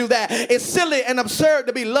absurd to do that. It's silly and absurd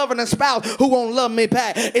to be loving a spouse who won't love me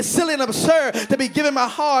back. It's silly and absurd to be giving my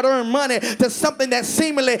hard-earned money to something that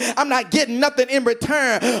seemingly I'm not getting nothing in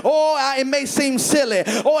return. It may seem silly,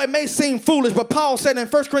 or it may seem foolish, but Paul said in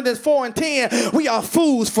 1 Corinthians 4 and 10, we are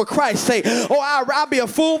fools for Christ's sake. I'll be a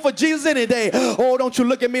fool for Jesus any day. Don't you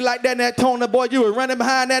look at me like that in that tone, boy. You were running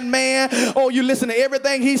behind that man. You listen to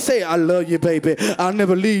everything he said. I love you, baby. I'll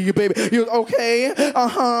never leave you, baby. You okay?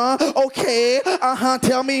 Okay.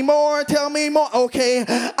 Tell me more. Okay.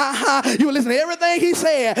 You were listening to everything he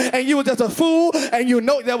said, and you were just a fool. And you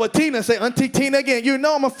know that what Tina said, Auntie Tina again. You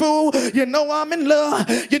know I'm a fool. You know I'm in love.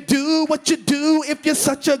 You do what you do if you're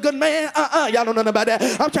such a good man. Y'all don't know nothing about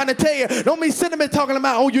that. I'm trying to tell you, don't be sitting there talking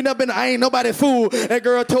about, you never been, I ain't nobody fool. That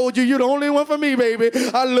girl told you, you're the only one for me, baby.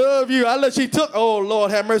 I love you. She took, oh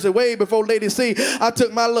Lord have mercy, way before Lady C, I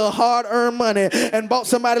took my little hard-earned money and bought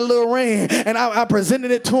somebody a little ring, and I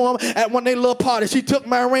presented it to him at one of their little parties. She took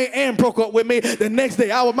my ring and broke up with me. The next day,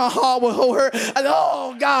 my heart was hold her. I said,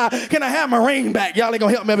 oh God, can I have my ring back? Y'all ain't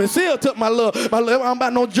gonna help me, but still took my little, I'm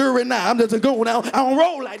about no jewelry now. I'm just a goon now. I don't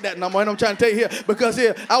roll like that no more. And I'm trying to tell you here, because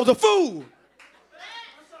here, I was a fool.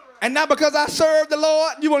 And not because I serve the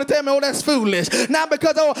Lord, you want to tell me, that's foolish. Not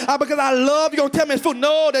because, because I love, you're going to tell me it's foolish.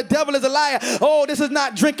 No, the devil is a liar. This is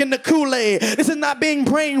not drinking the Kool-Aid. This is not being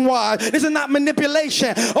brainwashed. This is not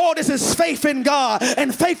manipulation. This is faith in God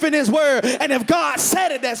and faith in his word. And if God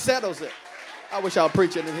said it, that settles it. I wish y'all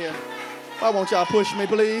preaching in here. Why won't y'all push me,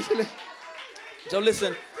 please? So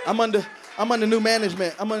listen, I'm under new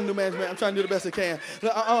management. I'm trying to do the best I can.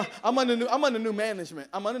 I'm under new management.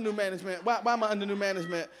 Why am I under new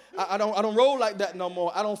management? I don't roll like that no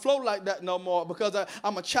more. I don't flow like that no more, because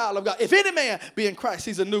I'm a child of God. If any man be in Christ,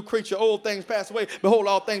 he's a new creature. Old things pass away. Behold,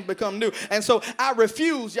 all things become new. And so I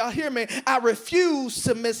refuse. Y'all hear me? I refuse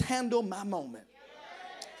to mishandle my moment.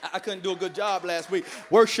 I couldn't do a good job last week.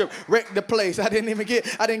 Worship wrecked the place. I didn't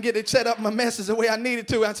get it set up my message the way I needed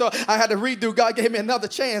to. And so I had to redo. God gave me another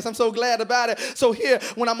chance. I'm so glad about it. So here,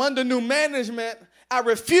 when I'm under new management, I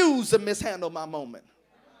refuse to mishandle my moment.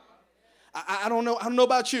 I don't know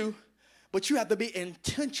about you, but you have to be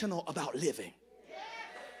intentional about living.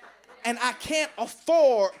 And I can't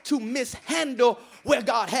afford to mishandle where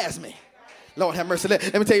God has me. Lord have mercy.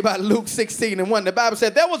 Let me tell you about Luke 16:1. The Bible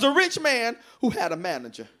said there was a rich man who had a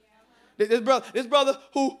manager. This brother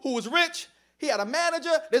who was rich, he had a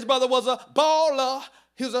manager. This brother was a baller.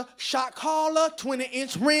 He was a shot caller,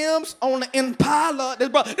 20-inch rims on the Impala. This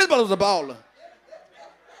brother was a baller.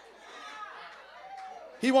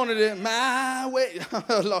 He wanted it my way.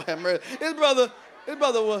 Lord have mercy. His brother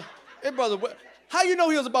was. How you know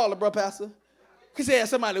he was a baller, bro, Pastor? Because he had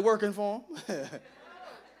somebody working for him.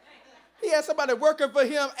 He had somebody working for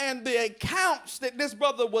him, and the accounts that this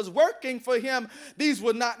brother was working for him, these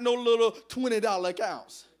were not no little $20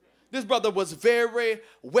 accounts. This brother was very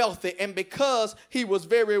wealthy, and because he was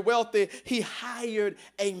very wealthy, he hired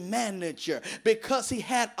a manager. Because he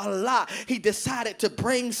had a lot, he decided to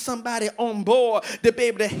bring somebody on board to be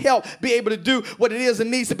able to help, be able to do what it is that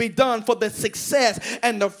needs to be done for the success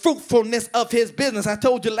and the fruitfulness of his business. I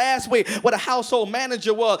told you last week what a household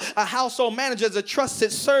manager was. A household manager is a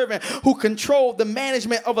trusted servant who controlled the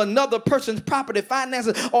management of another person's property,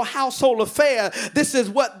 finances, or household affairs. This is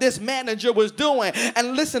what this manager was doing.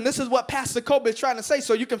 And listen, this is what Pastor Cobie is trying to say,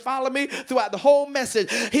 so you can follow me throughout the whole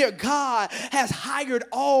message. Here, God has hired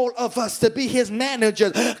all of us to be his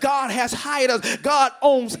managers. God has hired us. God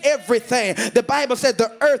owns everything. The Bible said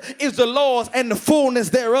the earth is the Lord's and the fullness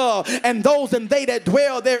thereof, and those and they that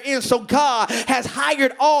dwell therein. So God has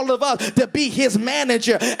hired all of us to be his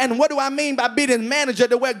manager. And what do I mean by being his manager?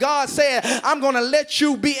 The way God said, I'm going to let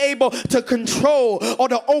you be able to control or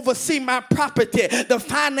to oversee my property, the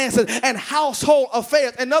finances, and household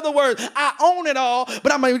affairs. In other words, I own it all,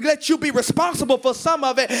 but I'm going to let you be responsible for some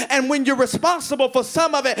of it. And when you're responsible for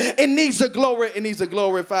some of it, it needs to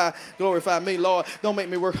glorify me. Lord, don't make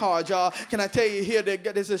me work hard, y'all. Can I tell you here that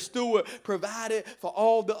there's a steward provided for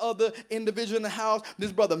all the other individuals in the house.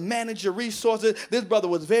 This brother managed your resources. This brother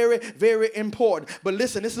was very, very important. But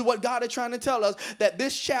listen, this is what God is trying to tell us, that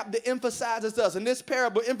this chapter emphasizes us, and this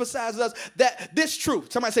parable emphasizes us that this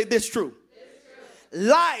truth, somebody say this truth.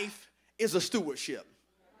 Life is a stewardship.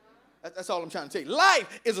 That's all I'm trying to tell you.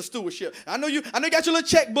 Life is a stewardship. I know you got your little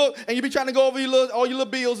checkbook and you be trying to go over all your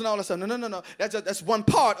little bills and all that stuff. No. That's one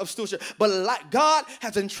part of stewardship. But God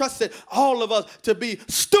has entrusted all of us to be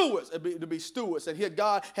stewards. And here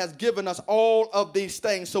God has given us all of these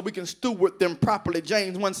things so we can steward them properly.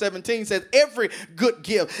 James 1:17 says every good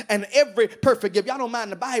gift and every perfect gift. Y'all don't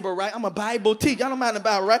mind the Bible, right? I'm a Bible teacher. Y'all don't mind the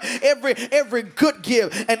Bible, right? Every good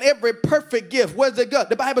gift and every perfect gift. Where's it good?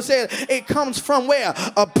 The Bible says it comes from where?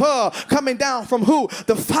 Above. Coming down from who?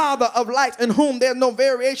 The Father of lights, in whom there's no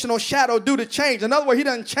variation or shadow due to change. In other words, he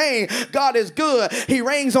doesn't change. God is good. He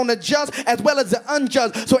reigns on the just as well as the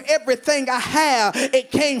unjust. So everything I have, it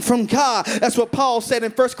came from God. That's what Paul said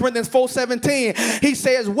in 1 Corinthians 4:17. He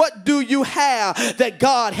says, what do you have that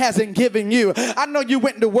God hasn't given you? I know you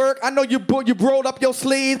went to work. I know you rolled up your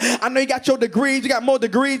sleeves. I know you got your degrees. You got more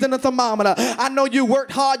degrees than a thermometer. I know you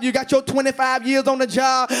worked hard. You got your 25 years on the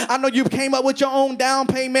job. I know you came up with your own down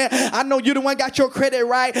payment. I know you the one got your credit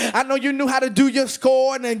right. I know you knew how to do your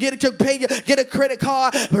score and then get a credit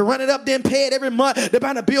card, but run it up, then pay it every month. They're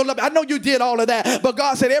about to build up. I know you did all of that, but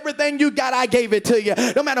God said everything you got, I gave it to you.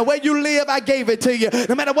 No matter where you live, I gave it to you.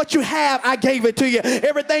 No matter what you have, I gave it to you.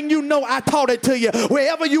 Everything you know, I taught it to you.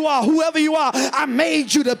 Wherever you are, whoever you are, I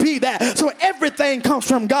made you to be that. So everything comes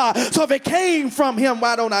from God. So if it came from him,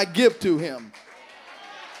 why don't I give to him?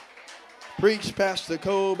 Preach, Pastor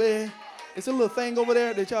Cobie. It's a little thing over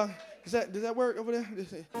there that y'all, does that work over there?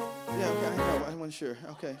 Yeah, okay, I wasn't sure.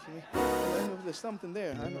 Okay, there's something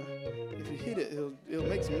there. I know. If you hit it, it'll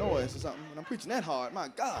make some noise or something. And I'm preaching that hard. My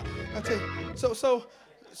God, I tell you.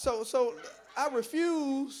 So I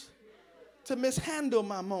refuse to mishandle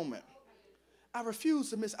my moment. I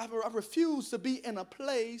refuse to be in a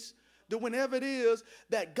place that whenever it is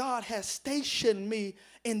that God has stationed me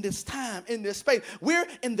in this time, in this space, we're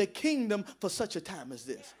in the kingdom for such a time as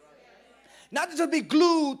this. Not to just be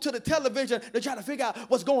glued to the television to try to figure out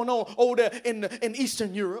what's going on over there in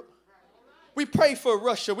Eastern Europe. We pray for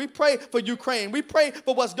Russia. We pray for Ukraine. We pray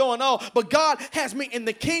for what's going on. But God has me in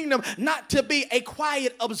the kingdom not to be a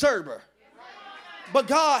quiet observer. But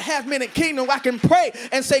God has me in the kingdom where I can pray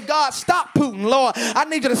and say, God, stop Putin, Lord. I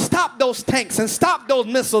need you to stop those tanks and stop those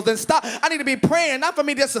missiles and stop. I need to be praying, not for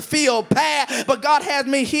me just to feel bad, but God has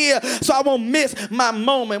me here so I won't miss my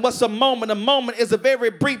moment. What's a moment? A moment is a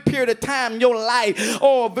very brief period of time in your life.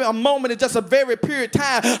 Or a moment is just a very period of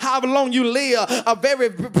time, however long you live, a very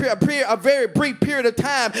brief period of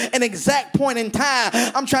time, an exact point in time.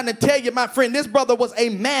 I'm trying to tell you, my friend, this brother was a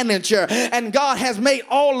manager, and God has made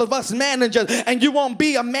all of us managers, and you won't won't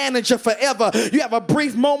be a manager forever. You have a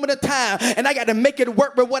brief moment of time, and I got to make it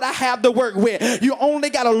work with what I have to work with. You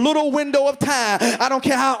only got a little window of time. I don't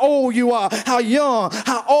care how old you are, how young,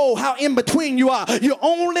 how old, how in between you are. You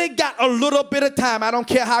only got a little bit of time. I don't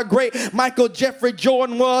care how great Michael Jeffrey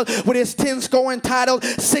Jordan was with his 10 scoring titles,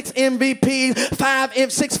 6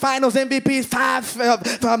 MVPs, 6 finals MVPs, 5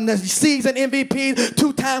 season MVPs,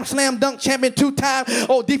 2-time slam dunk champion, 2-time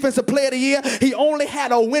defensive player of the year. He only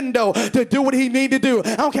had a window to do what he needed to do.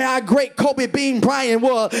 I don't care how great Kobe Bean Bryant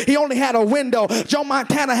was. He only had a window. Joe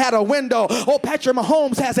Montana had a window. Patrick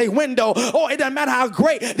Mahomes has a window. It doesn't matter how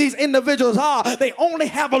great these individuals are. They only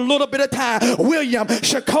have a little bit of time. William,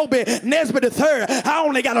 Cobie, Nesbitt III. I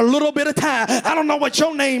only got a little bit of time. I don't know what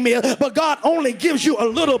your name is, but God only gives you a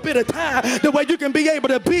little bit of time the way you can be able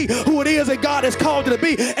to be who it is that God has called you to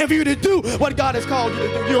be, and for you to do what God has called you to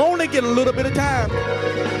do. You only get a little bit of time.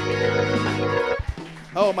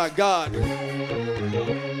 Oh my God.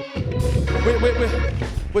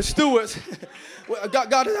 We're stewards.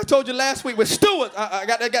 God, I told you last week, we're stewards. I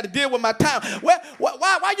got to deal with my time.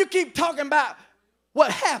 Why you keep talking about what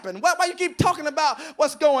happened? Why you keep talking about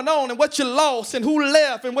what's going on and what you lost and who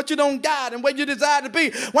left and what you don't got and where you desire to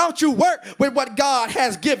be? Why don't you work with what God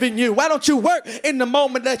has given you? Why don't you work in the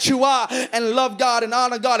moment that you are and love God and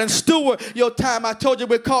honor God and steward your time? I told you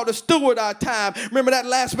we're called to steward our time. Remember that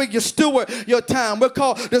last week? You steward your time. We're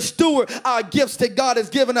called to steward our gifts that God has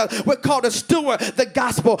given us. We're called to steward the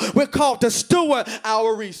gospel. We're called to steward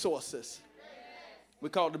our resources. We're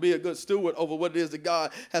called to be a good steward over what it is that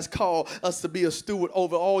God has called us to be a steward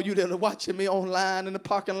over. All you that are watching me online, in the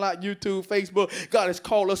parking lot, YouTube, Facebook, God has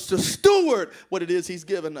called us to steward what it is he's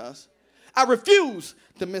given us. I refuse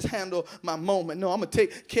to mishandle my moment. No, I'm going to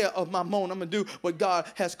take care of my moment. I'm going to do what God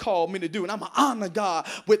has called me to do. And I'm going to honor God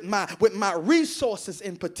with my resources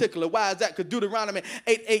in particular. Why is that? Because Deuteronomy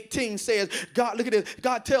 8:18 says, God, look at this.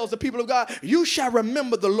 God tells the people of God, you shall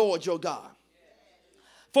remember the Lord your God.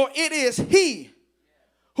 For it is he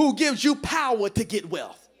who gives you power to get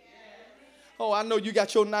wealth. I know you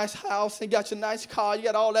got your nice house and got your nice car. You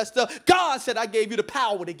got all that stuff. God said, I gave you the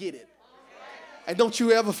power to get it. And don't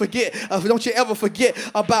you ever forget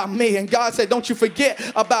about me. And God said, don't you forget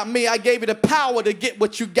about me. I gave you the power to get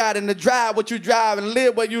what you got and to drive what you drive and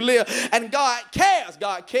live where you live. And God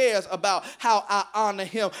cares about how I honor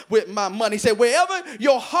him with my money. He said, wherever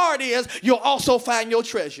your heart is, you'll also find your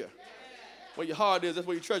treasure. Where your heart is, that's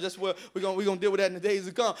where your treasure. That's where we're gonna deal with that in the days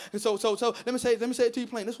to come. And so let me say it to you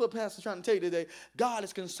plain. This is what Pastor's trying to tell you today. God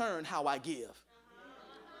is concerned how I give.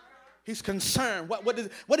 He's concerned. What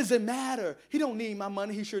does it matter? He don't need my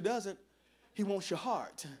money. He sure doesn't. He wants your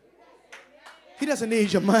heart. He doesn't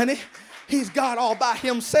need your money. He's God all by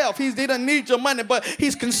himself. He doesn't need your money, but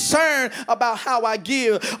he's concerned about how I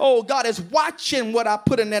give. God is watching what I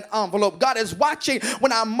put in that envelope. God is watching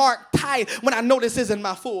when I mark tithe, when I know this isn't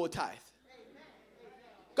my full tithe.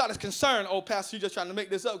 God is concerned. Pastor, you just trying to make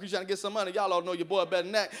this up because you're trying to get some money. Y'all all know your boy better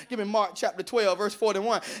than that. Give me Mark chapter 12, verse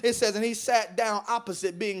 41. It says, and he sat down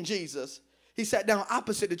opposite, being Jesus. He sat down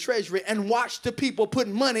opposite the treasury and watched the people put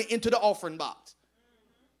money into the offering box.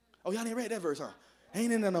 Y'all ain't read that verse, huh?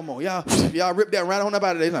 Ain't in there no more. Y'all ripped that right on up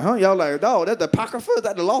out of there. Like, huh? Y'all like, that's the Apocrypha? Is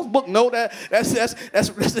that the lost book? No,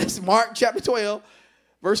 that's Mark chapter 12,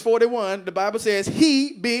 verse 41. The Bible says,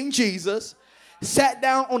 he, being Jesus, sat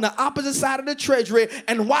down on the opposite side of the treasury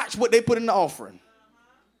and watched what they put in the offering.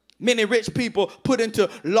 Many rich people put into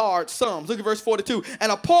large sums. Look at verse 42.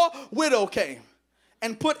 And a poor widow came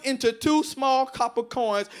and put into 2 small copper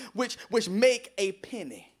coins, which make a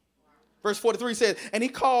penny. Verse 43 says, and he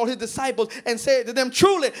called his disciples and said to them,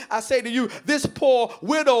 truly, I say to you, this poor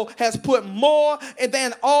widow has put more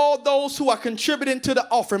than all those who are contributing to the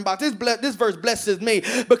offering box. This verse blesses me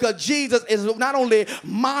because Jesus is not only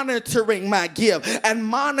monitoring my gift and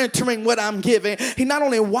monitoring what I'm giving. He's not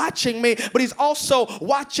only watching me, but he's also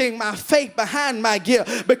watching my faith behind my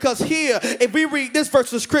gift. Because here, if we read this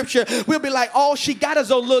verse of scripture, we'll be like, all she got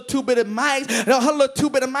is a little 2-bit of mice. No, her little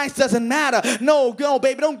 2-bit of mice doesn't matter. No,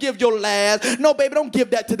 baby, don't give your last. No, baby, don't give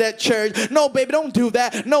that to that church. No, baby, don't do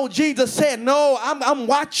that. No, Jesus said, no, I'm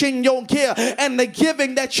watching your gift and the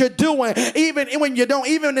giving that you're doing. Even when you don't,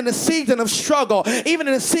 even in the season of struggle, even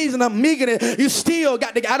in the season of meekness, you still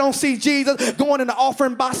got to, I don't see Jesus going in the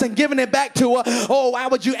offering box and giving it back to her. Why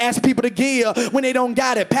would you ask people to give when they don't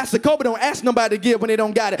got it? Pastor Cobie don't ask nobody to give when they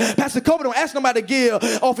don't got it. Pastor Cobie don't ask nobody to give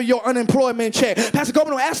off of your unemployment check. Pastor Cobie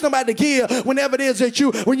don't ask nobody to give whenever it is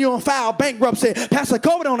that when you're on file bankruptcy. Pastor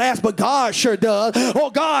Cobie don't ask, but God sure does. Oh,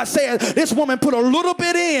 God says this woman put a little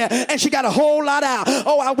bit in and she got a whole lot out.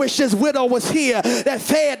 Oh, I wish this widow was here that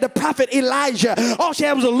fed the prophet Elijah. All she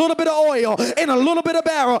had was a little bit of oil in a little bit of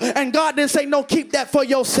barrel, and God didn't say, no, keep that for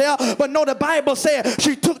yourself. But no, the Bible said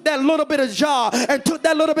she took that little bit of jar and took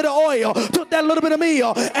that little bit of oil, took that little bit of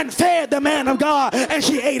meal and fed the man of God, and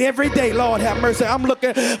she ate every day. Lord have mercy. I'm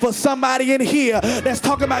looking for somebody in here that's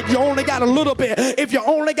talking about you only got a little bit. If you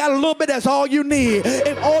only got a little bit, that's all you need.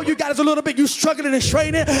 If all you got is a little bit, you struggling and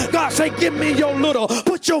straining, God say, give me your little.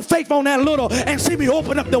 Put your faith on that little and see me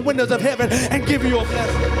open up the windows of heaven and give you a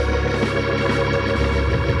blessing.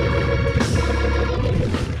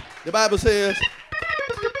 The Bible says,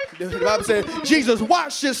 Jesus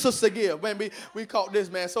watched his sister give. Man, we caught this,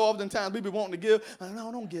 man. So oftentimes we be wanting to give.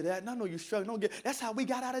 No, don't get that. No, I know you're struggling. Don't get. That's how we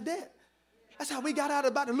got out of debt. That's how we got out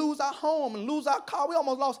about to lose our home and lose our car. We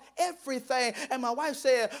almost lost everything. And my wife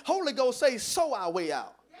said, Holy Ghost say, sow our way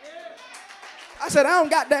out. I said, I don't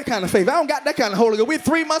got that kind of faith. I don't got that kind of Holy Ghost. We're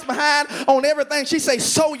 3 months behind on everything. She say,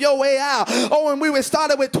 sow your way out. Oh, and we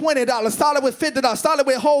started with $20, started with $50, started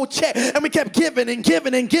with whole check. And we kept giving and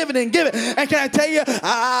giving and giving and giving. And can I tell you,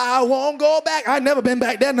 I won't go back. I've never been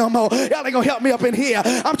back there no more. Y'all ain't going to help me up in here.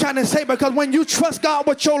 I'm trying to say, because when you trust God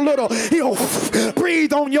with your little, he'll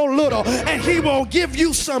breathe on your little. And he will give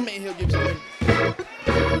you something. He'll give you something.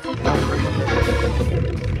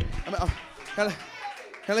 Can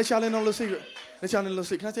I let y'all in on a little secret? Let y'all in a little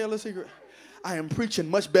secret. Can I tell you a little secret? I am preaching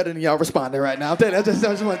much better than y'all responding right now. I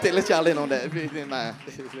just want to let y'all in on that, if you didn't mind.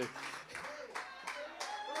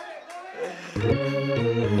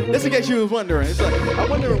 Just in case you was wondering, it's like, I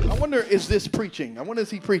wonder, is this preaching? I wonder, is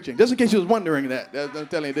he preaching? Just in case you was wondering that. I'm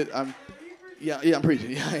telling you that I'm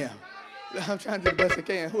preaching. Yeah, I am. I'm trying to do the best I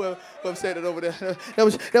can. Whoever said it over there, that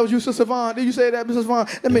was you, Sister Vaughn. Did you say that, Mrs. Vaughn?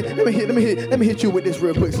 Let me hit you with this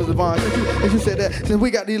real quick, Sister Vaughn. Since you said that, since we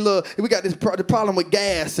got the problem with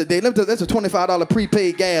gas today. That's a $25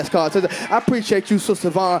 prepaid gas card. So I appreciate you,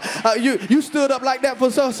 Sister Vaughn. You stood up like that for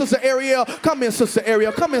Sister Ariel. Come here, Sister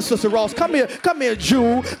Ariel. Come here, Sister Ross. Come here,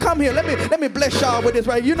 June. Come here. Let me bless y'all with this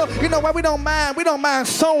right. You know why we don't mind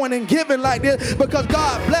sowing and giving like this, because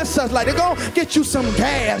God bless us like that. Go get you some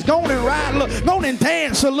gas. Go on and ride. Go on and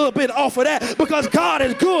dance a little bit off of that, because God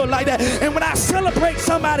is good like that. And when I celebrate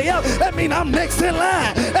somebody else, that means I'm next in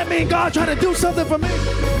line. That means God trying to do something for me.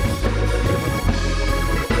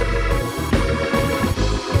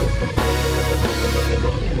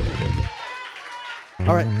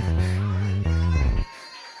 All right.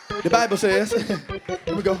 The Bible says,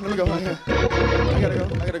 let me go. I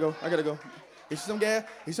gotta go. Get some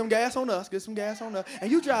gas on us. Get some gas on us. And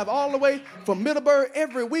you drive all the way from Middleburg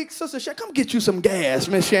every week, Sister Sharon. Come get you some gas,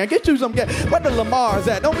 Miss Sharon. Get you some gas. Where the Lamar's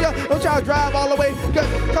at? Don't y'all drive all the way?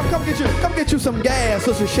 Come get you some gas,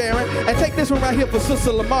 Sister Sharon. And take this one right here for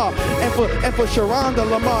Sister Lamar and for Sharonda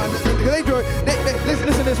Lamar. Listen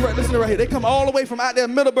to right here. They come all the way from out there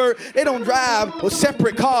in Middleburg. They don't drive with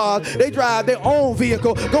separate cars. They drive their own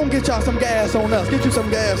vehicle. Go and get y'all some gas on us. Get you some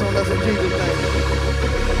gas on us in Jesus' name.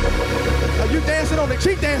 You dancing on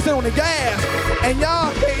she dancing on the gas, and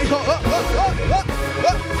y'all can't go up.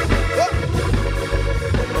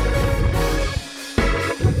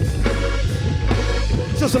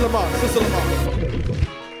 Sister Lamar.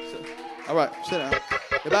 All right, sit down.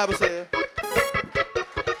 The Bible says,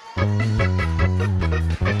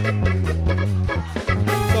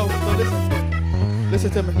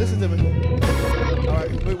 listen to me. All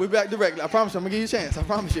right, we're back directly. I promise you, I'm gonna give you a chance. I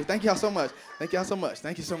promise you. Thank y'all so much. Thank you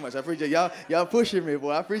so much. I appreciate y'all pushing me,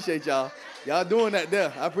 boy. I appreciate y'all. Y'all doing that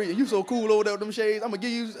there. I appreciate you. So cool over there with them shades. I'm gonna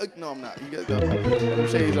give you. No, I'm not. You got them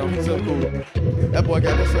shades on. He's so cool. That boy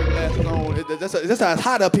got that sunglasses on. That's how it's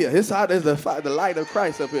hot up here. It's hot as the light of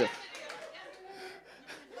Christ up here.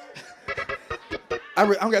 I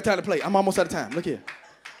don't got time to play. I'm almost out of time. Look here.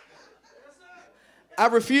 I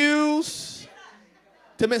refuse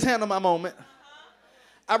to mishandle my moment.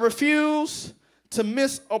 I refuse to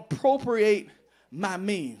misappropriate my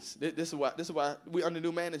means. This is why we under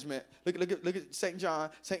new management. Look at St. John.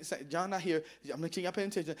 Saint John not here. I'm making y'all paying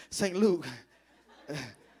attention. St. Luke.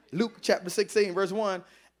 Luke chapter 16, verse 1.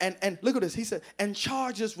 And look at this. He said, and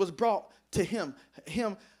charges was brought to him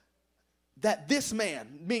that this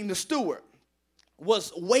man, being the steward,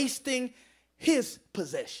 was wasting his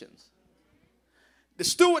possessions. The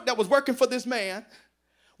steward that was working for this man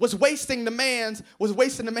was wasting the man's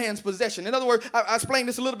possession. In other words, I explained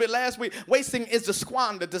this a little bit last week. Wasting is to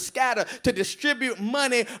squander, to scatter, to distribute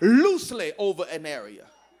money loosely over an area,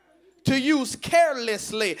 to use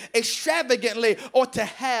carelessly, extravagantly, or to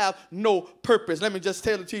have no purpose. Let me just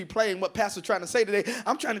tell it to you plain what Pastor's trying to say today.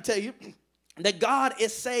 I'm trying to tell you that God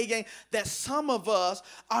is saying that some of us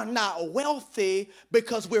are not wealthy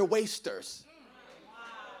because we're wasters.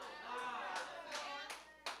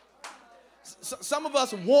 Some of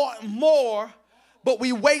us want more, but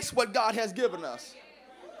we waste what God has given us.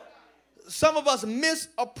 Some of us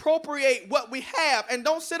misappropriate what we have. And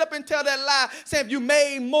don't sit up and tell that lie saying if you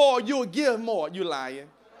made more, you'll give more. You lying.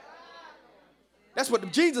 That's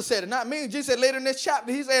what Jesus said, and not me. Jesus said later in this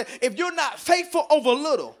chapter, he said, if you're not faithful over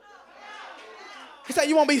little, he said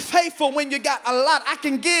you won't be faithful when you got a lot. I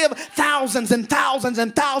can give thousands and thousands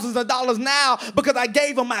and thousands of dollars now because I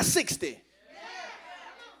gave him my 60.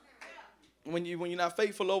 When you're not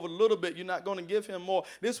faithful over a little bit, you're not going to give him more.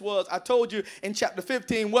 I told you in chapter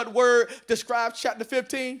 15, what word describes chapter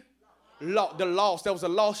 15? The lost. There was a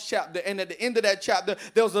lost chapter. And at the end of that chapter,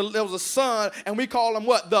 there was a son, and we call him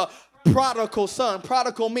what? The prodigal son.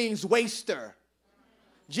 Prodigal means waster.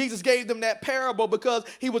 Jesus gave them that parable because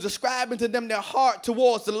he was describing to them their heart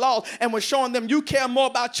towards the lost and was showing them you care more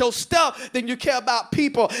about your stuff than you care about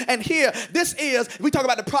people. And here, we talk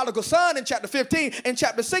about the prodigal son in chapter 15. In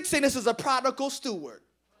chapter 16, this is a prodigal steward.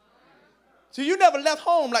 So you never left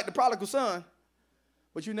home like the prodigal son,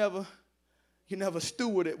 but you never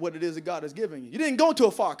stewarded what it is that God has given you. You didn't go to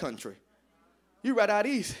a far country. You right out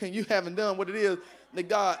east, and you haven't done what it is that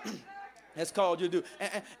God has called you to do.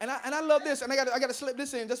 And I love this, and I got to slip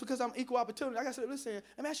this in just because I'm equal opportunity. I got to slip this in.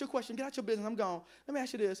 Let me ask you a question. Get out your business. I'm gone. Let me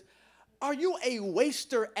ask you this. Are you a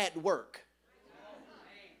waster at work?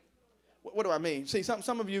 What do I mean? See,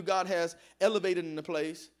 some of you, God has elevated in the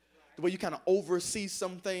place where you kind of oversee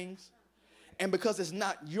some things. And because it's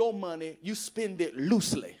not your money, you spend it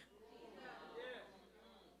loosely.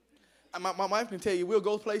 My wife can tell you, we'll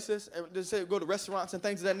go places, and just say go to restaurants and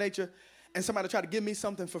things of that nature, and somebody try to give me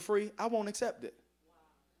something for free, I won't accept it.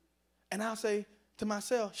 And I'll say to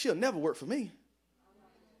myself, she'll never work for me.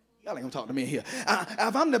 Y'all ain't gonna talk to me here.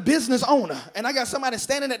 If I'm the business owner and I got somebody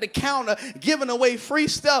standing at the counter giving away free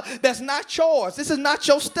stuff that's not yours. This is not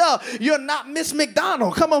your stuff. You're not Miss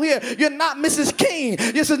McDonald. Come on here. You're not Mrs. King.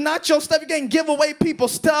 This is not your stuff. You can't give away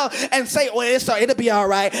people's stuff and say, oh, it'll be all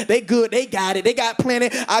right. They good. They got it. They got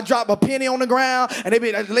plenty. I dropped a penny on the ground and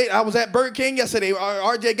I was at Burger King yesterday.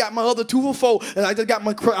 RJ got my other 2 for $4. And I just got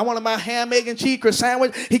I wanted my ham, egg, and cheese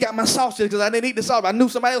sandwich. He got my sausage because I didn't eat the sausage. I knew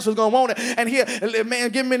somebody else was going to want it. And here,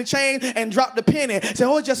 man, give me the change and dropped the penny. Say,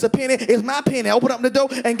 oh, it's just a penny. It's my penny. I opened up the door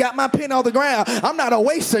and got my penny off the ground. I'm not a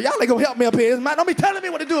waster. Y'all ain't gonna help me up here. It's mine. Don't be telling me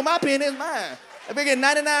what to do. My penny is mine. If I get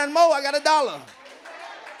 99 more, I got $1.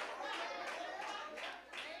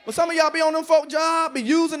 But some of y'all be on them folk job, be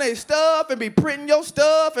using their stuff and be printing your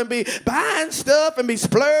stuff and be buying stuff and be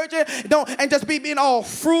splurging and just be being all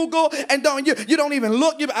frugal and you don't even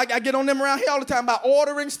look. I get on them around here all the time about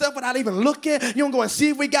ordering stuff without even looking. You don't go and see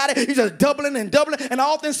if we got it. You just doubling and doubling. And I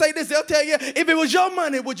often say this, they'll tell you, if it was your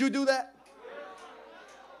money, would you do that?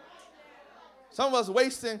 Some of us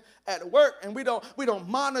wasting at work and we don't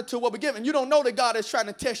monitor what we're giving. You don't know that God is trying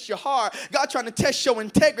to test your heart. God trying to test your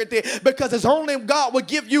integrity because it's only God will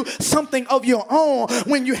give you something of your own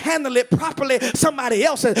when you handle it properly. Somebody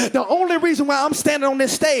else's. The only reason why I'm standing on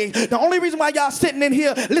this stage, the only reason why y'all sitting in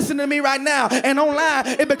here listening to me right now and online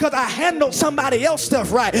is because I handled somebody else's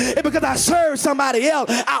stuff right. It's because I served somebody else.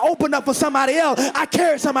 I opened up for somebody else. I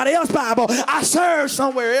carried somebody else's Bible. I served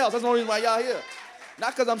somewhere else. That's the only reason why y'all here.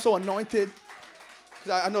 Not because I'm so anointed.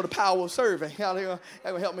 I know the power of serving. Y'all ain't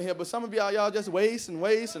gonna help me here. But some of y'all just waste and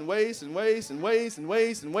waste and waste and waste and waste and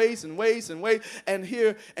waste and waste and waste and waste and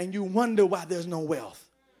here and you wonder why there's no wealth.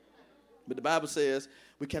 But the Bible says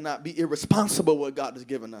we cannot be irresponsible with what God has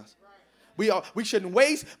given us. We shouldn't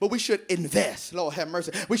waste, but we should invest. Lord have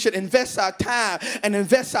mercy. We should invest our time and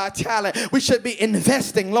invest our talent. We should be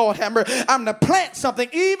investing. Lord have mercy. I'm to plant something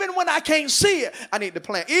even when I can't see it. I need to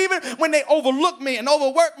plant. Even when they overlook me and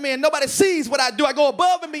overwork me and nobody sees what I do, I go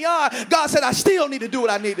above and beyond. God said I still need to do what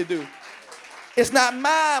I need to do. It's not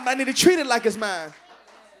mine, but I need to treat it like it's mine.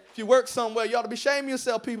 If you work somewhere, you ought to be ashamed of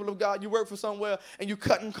yourself, people of God. You work for somewhere and you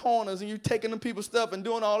cutting corners and you taking them people's stuff and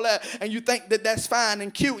doing all that. And you think that that's fine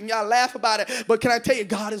and cute and y'all laugh about it. But can I tell you,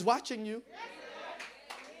 God is watching you.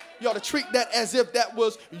 You ought to treat that as if that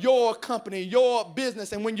was your company, your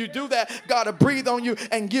business. And when you do that, God will breathe on you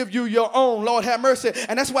and give you your own. Lord have mercy.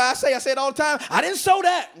 And that's why I say it all the time, I didn't sow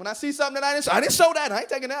that. When I see something that I didn't sow that. I ain't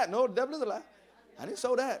taking that. No, the devil is a lie. I didn't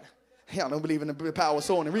sow that. Y'all don't believe in the power of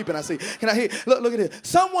sowing and reaping, I see. Can I hear? Look at this.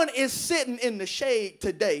 Someone is sitting in the shade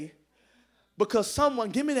today because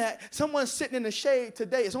someone's sitting in the shade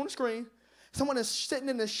today. It's on the screen. Someone is sitting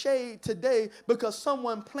in the shade today because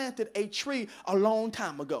someone planted a tree a long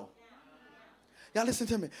time ago. Y'all listen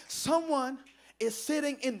to me. Someone is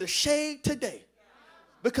sitting in the shade today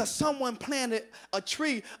Because someone planted a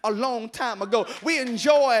tree a long time ago. We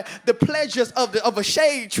enjoy the pleasures of a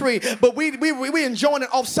shade tree, but we enjoying it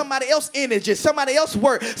off somebody else's energy, somebody else's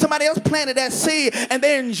work. Somebody else planted that seed, and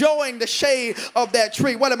they're enjoying the shade of that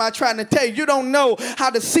tree. What am I trying to tell you? You don't know how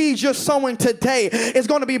the seeds you're sowing today is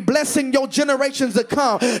going to be blessing your generations to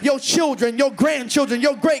come. Your children, your grandchildren,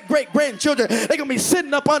 your great-great-grandchildren. They're going to be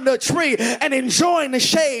sitting up under a tree and enjoying the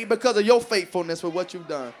shade because of your faithfulness with what you've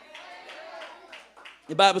done.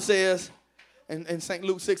 The Bible says in St.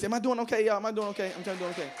 Luke 6, am I doing okay, y'all? Am I doing okay? I'm trying to do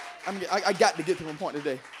okay. I got to get to my point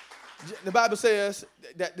today. The Bible says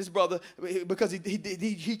that this brother, because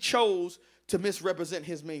he chose to misrepresent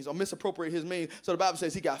his means or misappropriate his means, so the Bible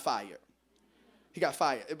says he got fired. He got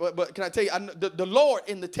fired. But can I tell you, the Lord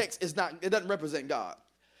in the text is not, it doesn't represent God.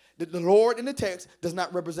 The Lord in the text does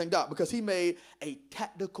not represent God because he made a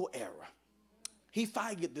tactical error. He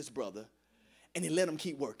fired this brother and he let him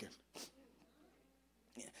keep working.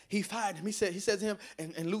 He fired him. He says to him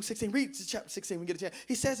in Luke 16, read chapter 16 when we get a chance.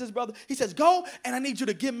 He says to his brother, he says, go and I need you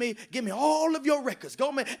to give me all of your records.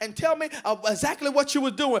 Go man, and tell me exactly what you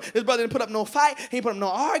were doing. His brother didn't put up no fight. He didn't put up no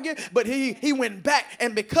argument, but he went back.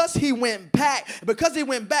 And because he went back,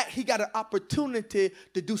 he got an opportunity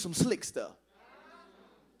to do some slick stuff.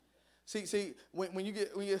 See, when you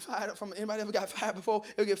get fired from, anybody ever got fired before?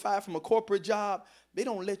 Ever get fired from a corporate job? They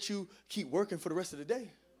don't let you keep working for the rest of the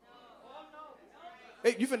day.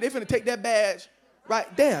 They finna take that badge right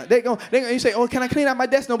there. You say, oh, can I clean out my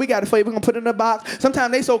desk? No, we got it for you. We're going to put it in a box.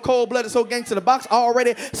 Sometimes they so cold-blooded, so gangster, the box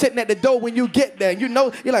already sitting at the door when you get there. You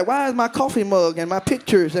know, you're like, why is my coffee mug and my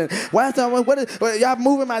pictures? And why is that, y'all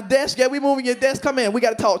moving my desk? Yeah, we moving your desk. Come in. We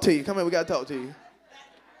got to talk to you. Come in. We got to talk to you.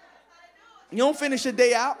 You don't finish your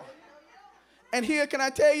day out. And here, can I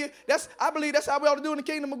tell you, I believe that's how we ought to do in the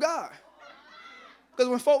kingdom of God. Because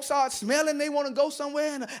when folks start smelling, they want to go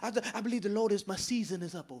somewhere. And I believe the Lord my season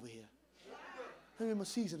is up over here. My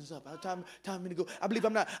season is up. Time for me to go. I believe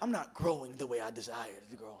I'm not growing the way I desire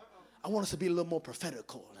to grow. I want us to be a little more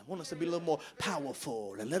prophetical. I want us to be a little more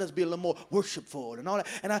powerful. And let us be a little more worshipful and all that.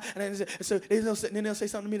 And then they'll say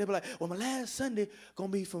something to me. They'll be like, well, my last Sunday going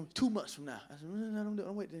to be from 2 months from now. I said, no,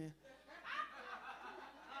 don't wait then.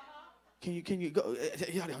 Can you go?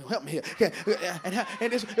 Y'all help me here.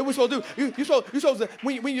 And it was supposed to do. You're supposed to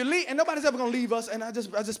when you leave, and nobody's ever gonna leave us. And I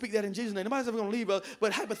just speak that in Jesus' name. Nobody's ever gonna leave us.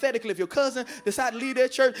 But hypothetically, if your cousin decide to leave their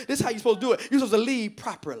church, this is how you're supposed to do it. You're supposed to leave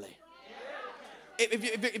properly.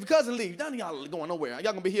 If your cousin leaves, none of y'all going nowhere.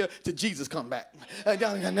 Y'all gonna be here till Jesus come back.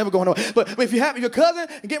 Y'all never going nowhere. But if you have your cousin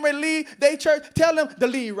and getting ready to leave their church, tell them to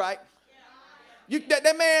leave right.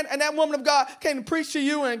 That man and that woman of God came to preach to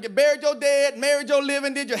you and buried your dead, married your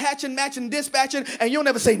living, did your hatching, matching, dispatching, and you'll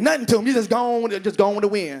never say nothing to them. You just gone with the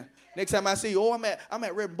wind. Next time I see you, I'm at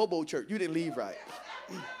Reverend Bobo Church. You didn't leave right.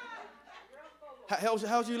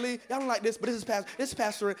 How's you leave? Y'all don't like this, but this is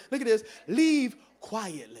pastoring. Look at this. Leave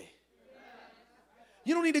quietly.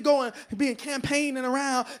 You don't need to go and be campaigning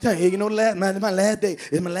around. Saying, hey, you know, it's my last day.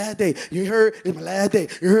 It's my last day. You heard? It's my last day.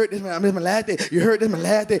 You heard? It's my last day. You heard? It's my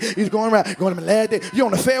last day. You're going around. Going to my last day. You're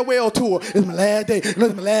on a farewell tour. It's my last day. You know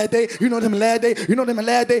it's my last day. You know it's my last day. You know it's my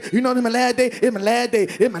last day. You know it's my last day. It's my last day.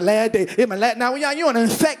 It's my last day. It's my last. Now, when you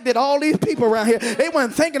infected all these people around here, they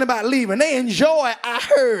weren't thinking about leaving. They enjoy, I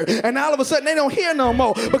heard. And all of a sudden, they don't hear no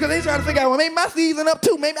more because they trying to figure out, well, maybe my season up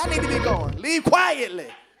too. Maybe I need to be going. Leave quietly.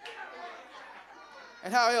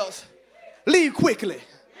 And how else? Leave quickly.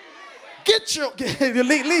 Leave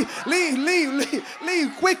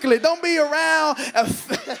quickly. Don't be around.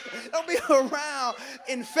 Don't be around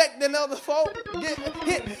infecting other folk.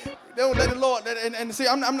 Don't let the Lord. And see,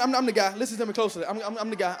 I'm the guy. Listen to me closely. I'm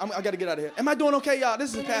the guy. I got to get out of here. Am I doing okay, y'all?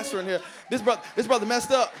 This is a pastor in here. This brother messed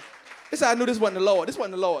up. This is how I knew this wasn't the Lord. This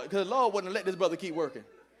wasn't the Lord because the Lord wouldn't let this brother keep working.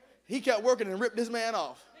 He kept working and ripped this man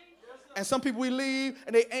off. And some people we leave,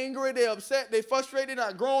 and they angry, they upset, they frustrated,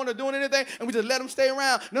 not growing or doing anything, and we just let them stay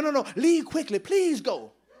around. No. Leave quickly. Please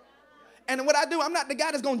go. And what I do, I'm not the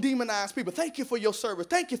guy that's going to demonize people. Thank you for your service.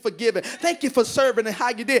 Thank you for giving. Thank you for serving and how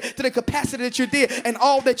you did, to the capacity that you did and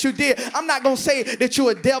all that you did. I'm not going to say that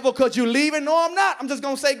you're a devil because you're leaving. No, I'm not. I'm just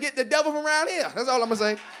going to say get the devil from around here. That's all I'm going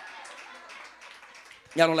to say.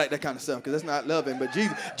 Y'all don't like that kind of stuff because that's not loving. But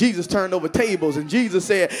Jesus turned over tables and Jesus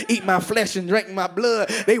said, eat my flesh and drink my blood.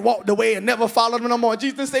 They walked away and never followed him no more.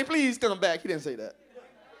 Jesus didn't say, please come back. He didn't say that.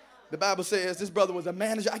 The Bible says this brother was a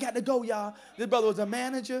manager. I got to go, y'all. This brother was a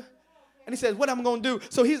manager. And he says, what am I going to do?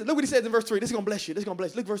 So look what he says in verse 3. This is going to bless you. This is going to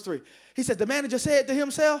bless you. Look at verse 3. He says, the manager said to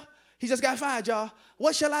himself, he just got fired, y'all.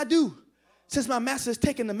 What shall I do? Since my master is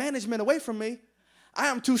taking the management away from me, I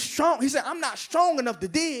am too strong. He said, I'm not strong enough to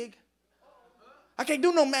dig. I can't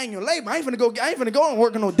do no manual labor. I ain't finna go and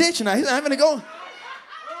work in no ditch now. He said, I ain't finna go.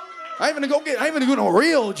 I ain't gonna do no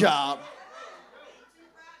real job.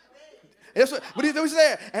 That's what, but he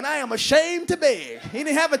said, and I am ashamed to beg. He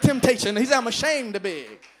didn't have a temptation. He said, I'm ashamed to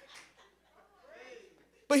beg.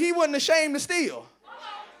 But he wasn't ashamed to steal.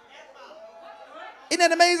 Isn't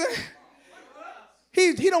that amazing?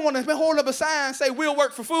 He don't want to hold up a sign and say we'll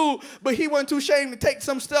work for food, but he wasn't too ashamed to take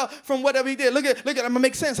some stuff from whatever he did. Look at, I'm gonna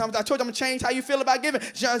make sense. I told you I'm gonna change how you feel about giving.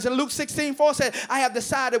 Luke 16:4 said, I have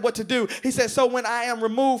decided what to do. He said, so when I am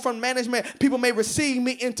removed from management, people may receive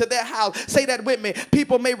me into their house. Say that with me.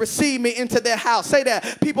 People may receive me into their house. Say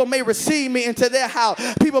that. People may receive me into their house.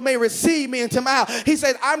 People may receive me into my house. He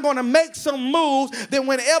said, I'm gonna make some moves. Then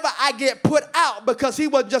whenever I get put out, because he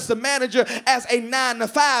wasn't just a manager as a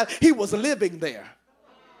 9-to-5, he was living there.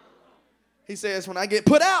 He says, when I get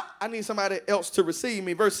put out, I need somebody else to receive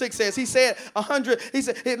me. Verse 6 says, he said 100. He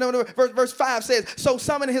said, no, verse 5 says, so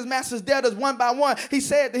summoning his master's debtors one by one, he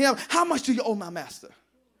said to him, how much do you owe my master?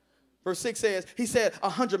 Verse 6 says, he said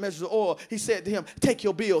 100 measures of oil. He said to him, take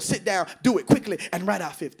your bill, sit down, do it quickly, and write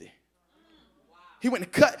out 50. He went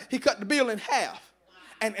and cut the bill in half.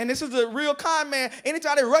 And this is a real con man.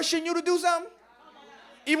 Anytime they're rushing you to do something,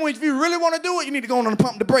 even if you really want to do it, you need to go on and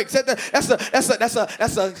pump the brakes.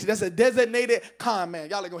 That's a designated con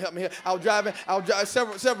man. Y'all ain't gonna help me here. I was driving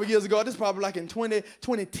several years ago. This is probably like in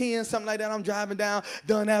 2010, something like that. I'm driving down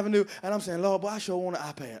Dunn Avenue, and I'm saying, Lord, boy, I sure want an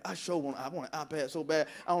iPad. I want an iPad so bad.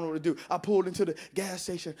 I don't know what to do. I pulled into the gas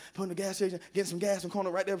station, getting some gas in the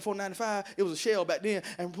corner right there before 95. It was a Shell back then,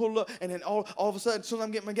 and pulled up, and then all of a sudden, as soon as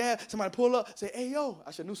I'm getting my gas, somebody pulled up, say, hey, yo.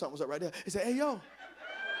 I should have knew something was up right there. He said, hey, yo.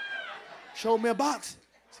 Showed me a box.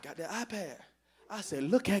 Got that iPad. I said,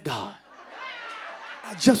 look at God.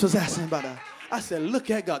 I just was asking about that. I said, look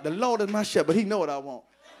at God. The Lord is my shepherd. He know what I want.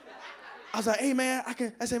 I was like, hey, man, I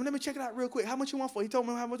said, let me check it out real quick. How much you want for it? He told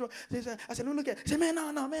me how much. I said, let me look at it. He said, man, no,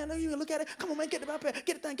 man, no, you can look at it. Come on, man, get the iPad.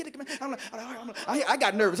 Get the thing, get it, man. I'm like, all right, I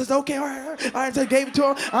got nervous. I said, okay, all right. So I gave it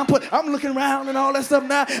to him. I'm looking around and all that stuff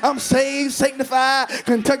now. I'm saved, sanctified,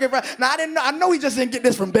 Kentucky Fried. Now, I know he just didn't get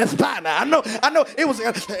this from Best Buy now. I know it was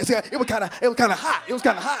kind of hot. It was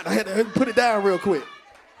kind of hot. I had to put it down real quick.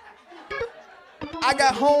 I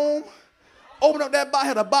got home. Open up that box,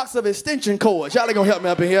 had a box of extension cords. Y'all ain't gonna help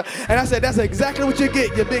me up in here. And I said, that's exactly what you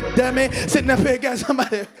get, you big dummy. Sitting up here, got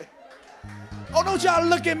somebody. Oh, don't y'all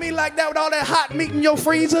look at me like that with all that hot meat in your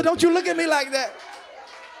freezer. Don't you look at me like that.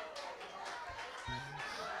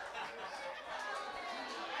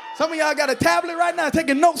 Some of y'all got a tablet right now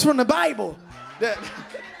taking notes from the Bible.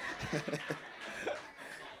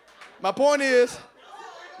 My point is,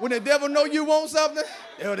 when the devil know you want something,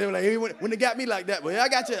 they were like, when they got me like that, well, I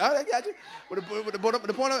got you. With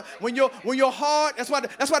the point of when your heart, that's why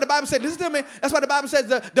the Bible said, listen to me, that's why the Bible says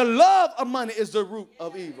the love of money is the root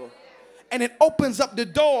of evil. And it opens up the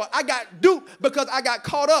door. I got duped because I got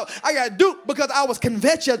caught up. I got duped because I was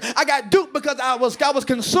covetous. I got duped because I was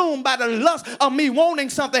consumed by the lust of me wanting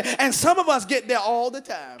something. And some of us get there all the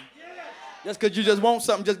time. Just because you just want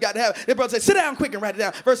something, just got to have it. The brother said, sit down quick and write it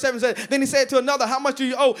down. Verse 7 said, then he said to another, how much do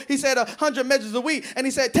you owe? He said 100 measures of wheat. And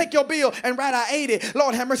he said, take your bill and write out 80.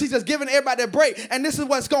 Lord have mercy. He's just giving everybody a break. And this is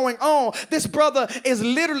what's going on. This brother is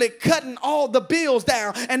literally cutting all the bills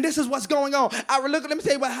down. And this is what's going on. Let me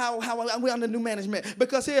tell you how we're under new management.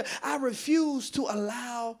 Because here, I refuse to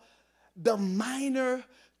allow the minor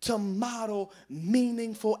to model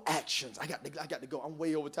meaningful actions. I got to go. I'm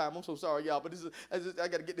way over time. I'm so sorry, y'all, but I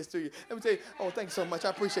got to get this to you. Let me tell you. Oh, thank you so much. I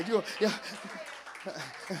appreciate you. Yeah.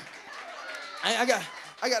 I got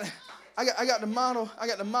the model. I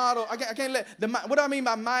can't let what do I mean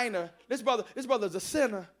by minor? This brother's a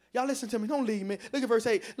sinner. Y'all listen to me. Don't leave me. Look at verse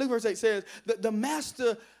 8. Look at verse 8 says the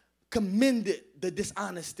master commended the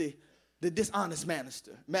dishonest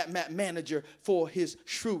manager for his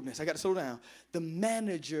shrewdness. I got to slow down. The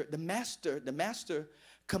master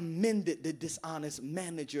commended the dishonest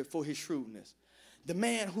manager for his shrewdness. The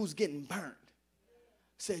man who's getting burned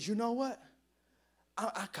says, you know what?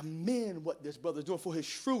 I commend what this brother's doing for his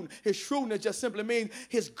shrewdness. His shrewdness just simply means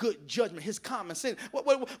his good judgment, his common sense.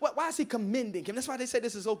 Why is he commending him? That's why they say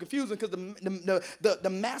this is so confusing, because the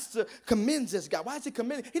master commends this guy. Why is he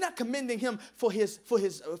commending? He's not commending him for his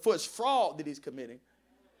fraud that he's committing.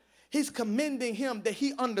 He's commending him that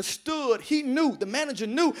he understood, he knew, the manager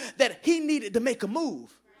knew that he needed to make a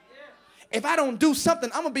move. If I don't do something,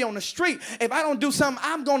 I'm going to be on the street. If I don't do something,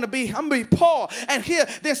 I'm going to be poor. And here,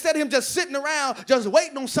 instead of him just sitting around, just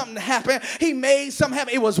waiting on something to happen, he made something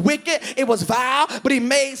happen. It was wicked. It was vile, but he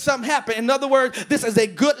made something happen. In other words, this is a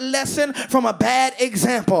good lesson from a bad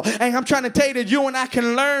example. And I'm trying to tell you that you and I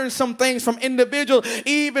can learn some things from individuals,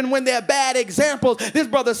 even when they're bad examples. This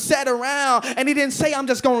brother sat around and he didn't say, I'm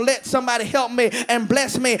just going to let somebody help me and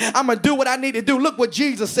bless me. I'm going to do what I need to do. Look what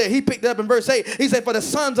Jesus said. He picked it up in verse 8. He said, for the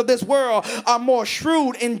sons of this world are more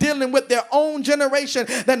shrewd in dealing with their own generation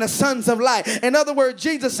than the sons of light. In other words,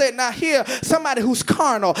 Jesus said, now here, somebody who's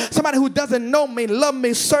carnal, somebody who doesn't know me, love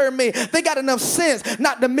me, serve me, they got enough sense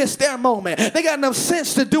not to miss their moment. They got enough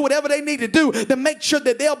sense to do whatever they need to do to make sure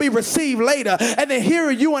that they'll be received later. And then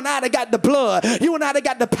here you and I that got the blood, you and I that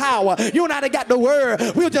got the power, you and I that got the word,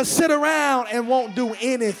 we'll just sit around and won't do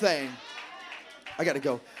anything. I got to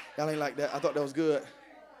go. Y'all ain't like that. I thought that was good.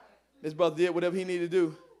 This brother did whatever he needed to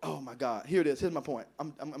do. Oh, my God. Here it is. Here's my point.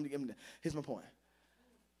 Here's my point.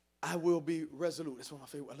 I will be resolute. That's one of my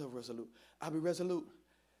favorite. I love resolute. I'll be resolute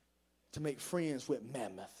to make friends with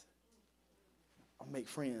mammoth. I'll make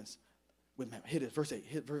friends with mammoth. Here it is. Verse 8.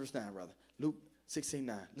 Hit verse 9, rather. Luke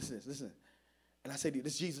 16:9. Listen to this. Listen. And I say to you,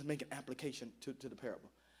 this is Jesus making application to the parable.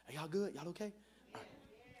 Are y'all good? Y'all okay? All right.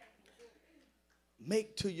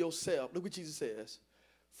 Make to yourself, look what Jesus says,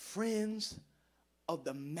 friends of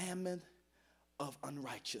the mammon of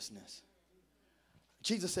unrighteousness.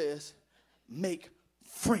 Jesus says, make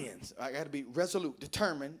friends. I got to be resolute.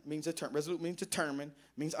 Determined means determined. Resolute means determined,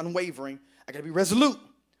 means unwavering. I got to be resolute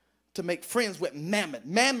to make friends with mammon.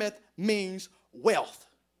 Mammoth means wealth.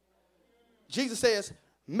 Jesus says,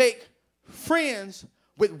 make friends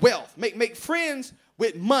with wealth. Make friends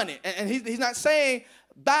with money. And he's not saying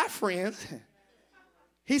buy friends.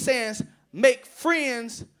 He says make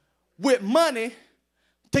friends with money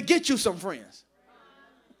to get you some friends.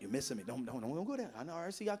 You're missing me. Don't go there. I know I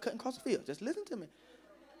already see y'all cutting across the field. Just listen to me.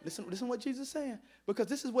 Listen what Jesus is saying. Because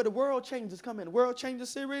this is where the world changes come in. The world changes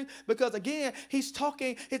series. Because again, he's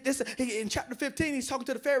talking, in chapter 15, he's talking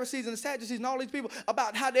to the Pharisees and the Sadducees and all these people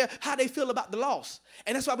about how they feel about the lost.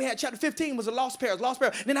 And that's why we had chapter 15 was the lost pair.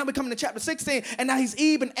 Then now we come into chapter 16, and now he's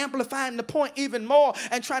even amplifying the point even more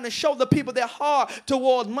and trying to show the people their heart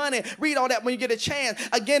towards money. Read all that when you get a chance.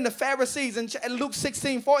 Again, the Pharisees in Luke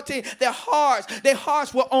 16:14, their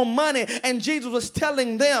hearts were on money. And Jesus was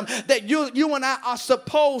telling them that you and I are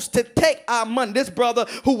supposed to take our money. This brother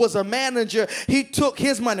who was a manager, he took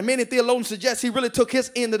his money. Many theologians suggest he really took his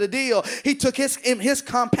end of the deal. He took his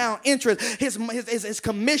compound interest, his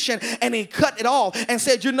commission, and he cut it off and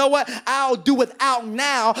said, you know what? I'll do without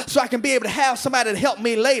now so I can be able to have somebody to help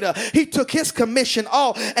me later. He took his commission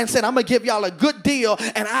off and said, I'm going to give y'all a good deal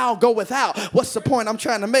and I'll go without. What's the point I'm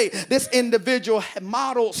trying to make? This individual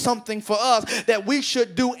modeled something for us that we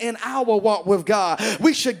should do in our walk with God.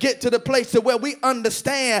 We should get to the place to where we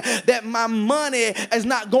understand that my money is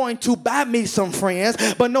not going to buy me some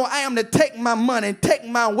friends, but no, I am to take my money, take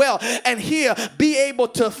my wealth, and here be able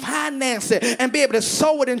to finance it and be able to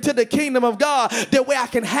sow it into the kingdom of God. That way I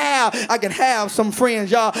can have some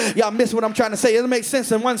friends. Y'all miss what I'm trying to say. It'll make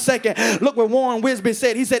sense in 1 second. Look what Warren Wisby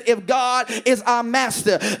said. He said, if God is our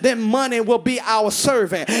master, then money will be our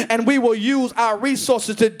servant, and we will use our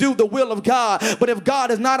resources to do the will of God. But if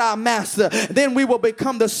God is not our master, then we will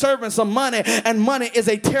become the servants of money, and money is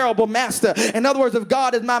a terrible master. In other words, if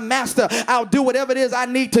God is my master, I'll do whatever it is I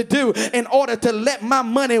need to do in order to let my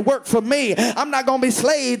money work for me. I'm not going to be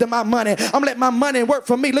slave to my money. I'm going to let my money work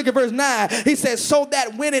for me. Look at verse 9. He says, so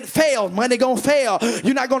that when it fails, money going to fail.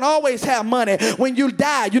 You're not going to always have money. When you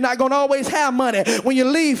die, you're not going to always have money. When you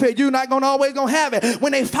leave here, you're not going to always going to have it.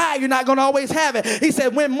 When they fire, you're not going to always have it. He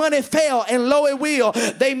said, when money fail, and lo it will,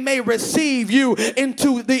 they may receive you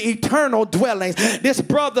into the eternal dwellings. This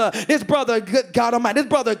brother, good God Almighty, this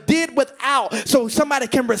brother did without so somebody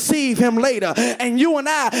can receive him later. And you and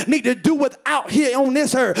I need to do without here on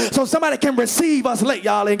this earth so somebody can receive us later.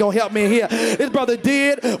 Y'all ain't gonna help me here. This brother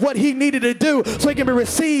did what he needed to do so he can be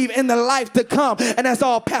received in the life to come. And that's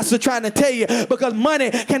all Pastor trying to tell you, because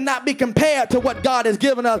money cannot be compared to what God has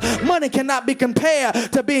given us. Money cannot be compared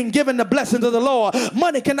to being given the blessings of the Lord.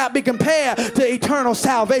 Money cannot be compared to eternal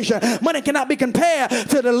salvation. Money cannot be compared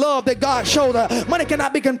to the love that God showed us. Money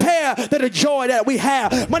cannot be compared to the joy that we have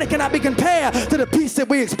have. Money cannot be compared to the peace that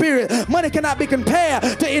we experience. Money cannot be compared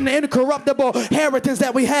to the incorruptible inheritance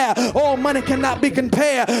that we have. Oh, money cannot be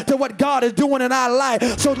compared to what God is doing in our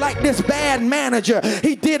life. So like this bad manager,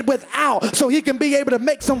 he did without so he can be able to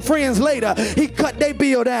make some friends later. He cut their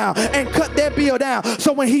bill down and cut their bill down.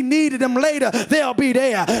 So when he needed them later, they'll be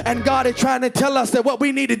there. And God is trying to tell us that what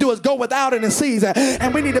we need to do is go without in the season.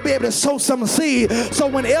 And we need to be able to sow some seed. So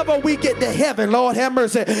whenever we get to heaven, Lord have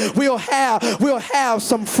mercy, we'll have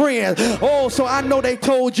some friends. Oh, so I know they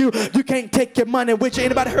told you you can't take your money with you.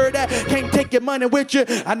 Anybody heard that? Can't take your money with you.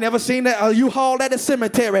 I never seen that. You haul at the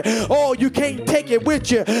cemetery. Oh, you can't take it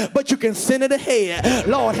with you, but you can send it ahead.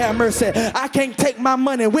 Lord have mercy. I can't take my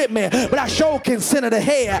money with me, but I sure can send it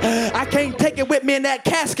ahead. I can't take it with me in that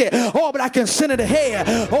casket. Oh, but I can send it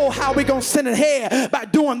ahead. Oh, how we gonna send it ahead? By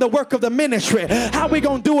doing the work of the ministry. How we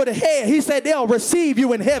gonna do it ahead? He said they'll receive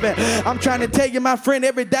you in heaven. I'm trying to tell you, my friend,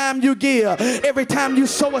 every dime you give, every time you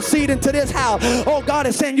sow a seed into this house, oh, God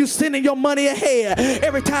is saying you sending your money ahead.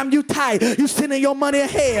 Every time you tithe, you sending your money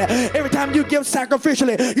ahead. Every time you give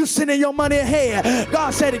sacrificially, you sending your money ahead.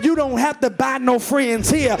 God said that you don't have to buy no friends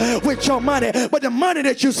here with your money, but the money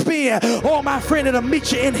that you spend, oh, my friend, it'll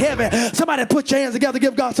meet you in heaven. Somebody put your hands together,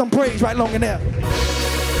 give God some praise right long in there.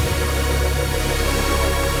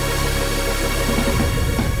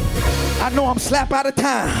 I know I'm slap out of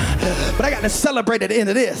time, but I got to celebrate at the end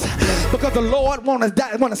of this because the Lord want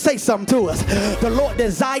to say something to us. The Lord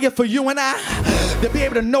desire for you and I to be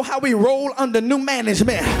able to know how we roll under new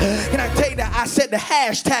management. Can I tell you that I said the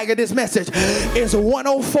hashtag of this message is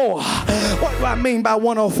 104. What do I mean by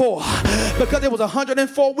 104? Because it was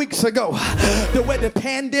 104 weeks ago the way the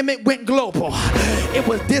pandemic went global. It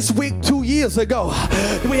was this week 2 years ago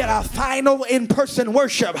we had our final in-person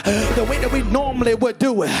worship the way that we normally would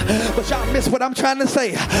do it. But y'all miss what I'm trying to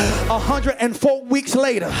say. 104 weeks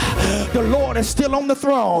later, the Lord is still on the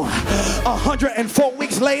throne. 104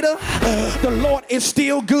 weeks later, the Lord is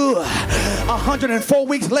still good. 104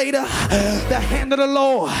 weeks later, the hand of the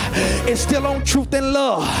Lord is still on truth and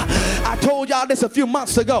love. I told y'all this a few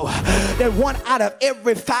months ago that 1 out of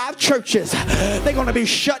every 5 churches, they're going to be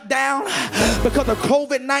shut down because of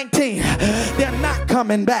COVID-19. They're not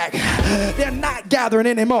coming back. They're not gathering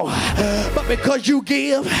anymore. But because you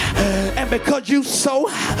give and because you sow,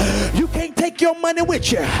 you can't take your money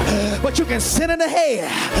with you, but you can send it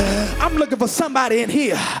ahead. I'm looking for somebody in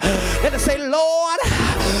here that'll say, Lord,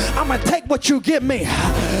 I'm going to take what you give me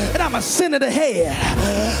and I'm going to send it ahead.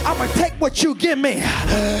 I'm going to take what you give me,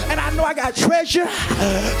 and I know I got treasure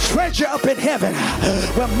up in heaven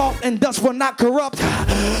where moth and dust will not corrupt.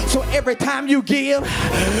 So every time you give,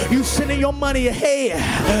 you sending your money ahead.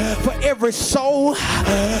 For every soul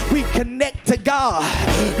we connect to God.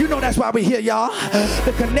 You know that's why we're here, y'all,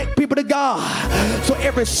 to connect people to God. So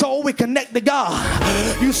every soul we connect to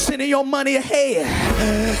God, you sending your money ahead.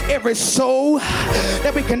 Every soul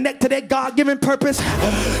that we connect to that God-given purpose,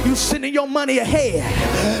 you sending your money ahead.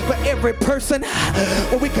 For every person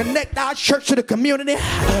when we connect our church to the community,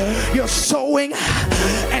 you're sowing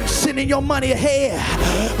and sending your money ahead.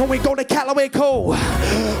 When we go to Callaway Cove,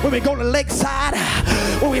 when we go to Lakeside,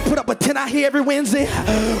 when we put up a tent out here every Wednesday,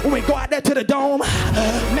 when we go out there to the Dome,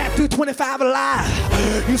 Matthew 25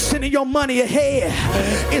 Alive, you sending your money ahead.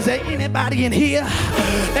 Is there anybody in here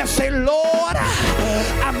that say, Lord,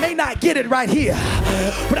 I may not get it right here,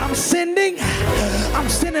 but I'm sending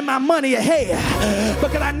my money ahead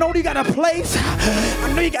because I know you got a place.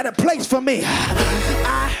 I know you got a place for me.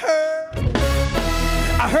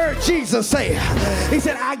 I heard Jesus say, he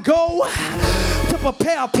said, I go to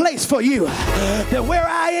prepare a place for you, that where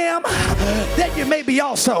I am, that you may be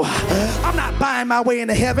also. I'm not buying my way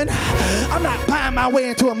into heaven. I'm not buying my way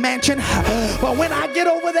into a mansion. But when I get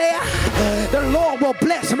over there, the Lord will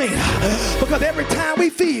bless me. Because every time we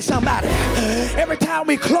feed somebody, every time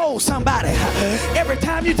we clothe somebody, every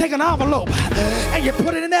time you take an envelope and you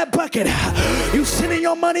put it in that bucket, you sending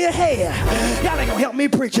your money ahead. Y'all ain't gonna help me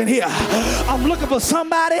preaching here. I'm looking for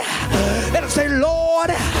somebody that'll say,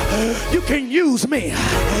 Lord, you can use me.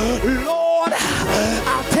 Lord,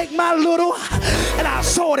 I'll take my little and I'll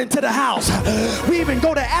sow it into the house. We even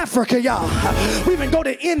go to Africa, y'all. We even go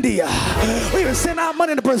to India. We even send our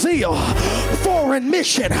money to Brazil. Foreign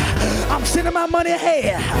mission. I'm sending my money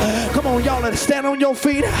ahead. Come on, y'all, let's stand on your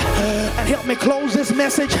feet and help me close this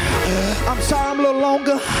message. I'm sorry I'm a little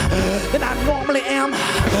longer than I normally am,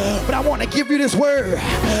 but I want to give you this word.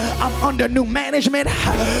 I'm under new management,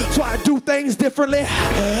 so I do things differently.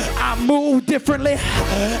 I move differently.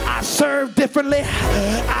 I serve live differently.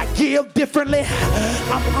 I give differently.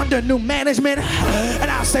 I'm under new management.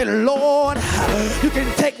 And I say, Lord, you can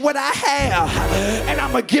take what I have and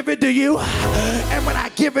I'm going to give it to you. And when I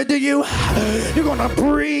give it to you, you're going to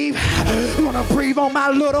breathe. You're going to breathe on my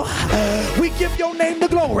little. We give your name the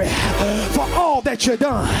glory for all that you've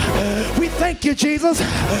done. We thank you, Jesus,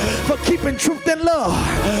 for keeping truth and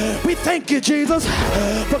love. We thank you, Jesus,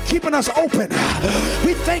 for keeping us open.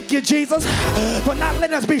 We thank you, Jesus, for not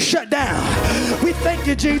letting us be shut down. We thank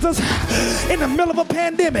you, Jesus, in the middle of a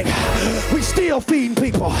pandemic, we still feeding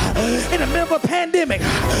people. In the middle of a pandemic,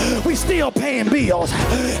 we still paying bills.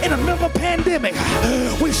 In the middle of a pandemic,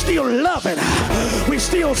 we still loving. We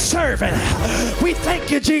still serving. We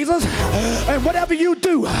thank you, Jesus, and whatever you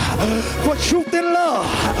do for truth and love,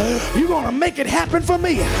 you're going to make it happen for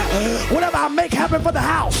me. Whatever I make happen for the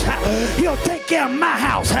house, he'll take care of my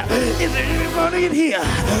house. Is there anybody in here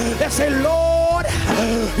that say, Lord,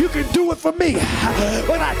 you can do it for me?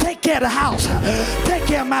 When I take care of the house, take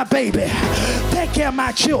care of my baby, take care of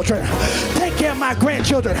my children, take care of my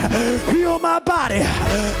grandchildren, heal my body.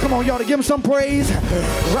 Come on, y'all, to give him some praise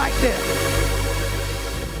right there.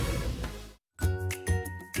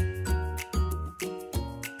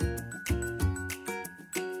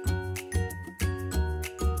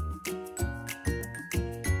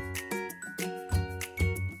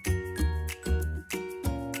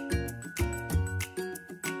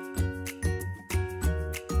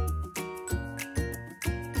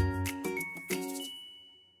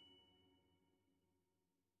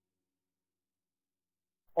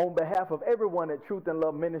 On behalf of everyone at Truth and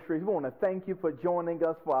Love Ministries, we want to thank you for joining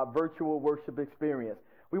us for our virtual worship experience.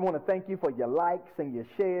 We want to thank you for your likes and your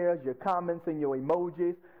shares, your comments and your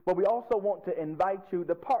emojis. But we also want to invite you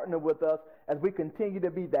to partner with us as we continue to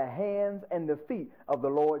be the hands and the feet of the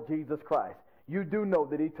Lord Jesus Christ. You do know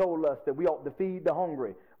that he told us that we ought to feed the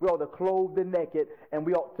hungry, we ought to clothe the naked, and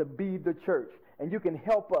we ought to be the church. And you can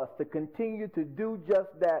help us to continue to do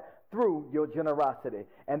just that through your generosity.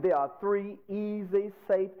 And there are 3 easy,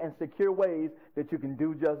 safe, and secure ways that you can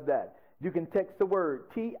do just that. You can text the word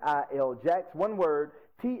TILJAX, one word,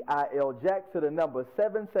 TILJAX to the number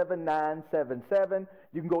 77977.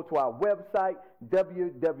 You can go to our website,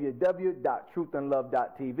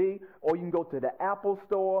 www.truthandlove.tv, or you can go to the Apple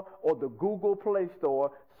Store or the Google Play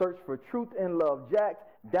Store, search for Truth and Love Jax,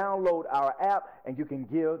 download our app, and you can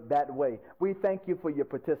give that way. We thank you for your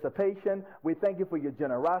participation. We thank you for your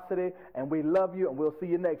generosity, and we love you, and we'll see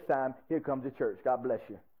you next time. Here comes the church. God bless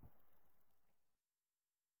you.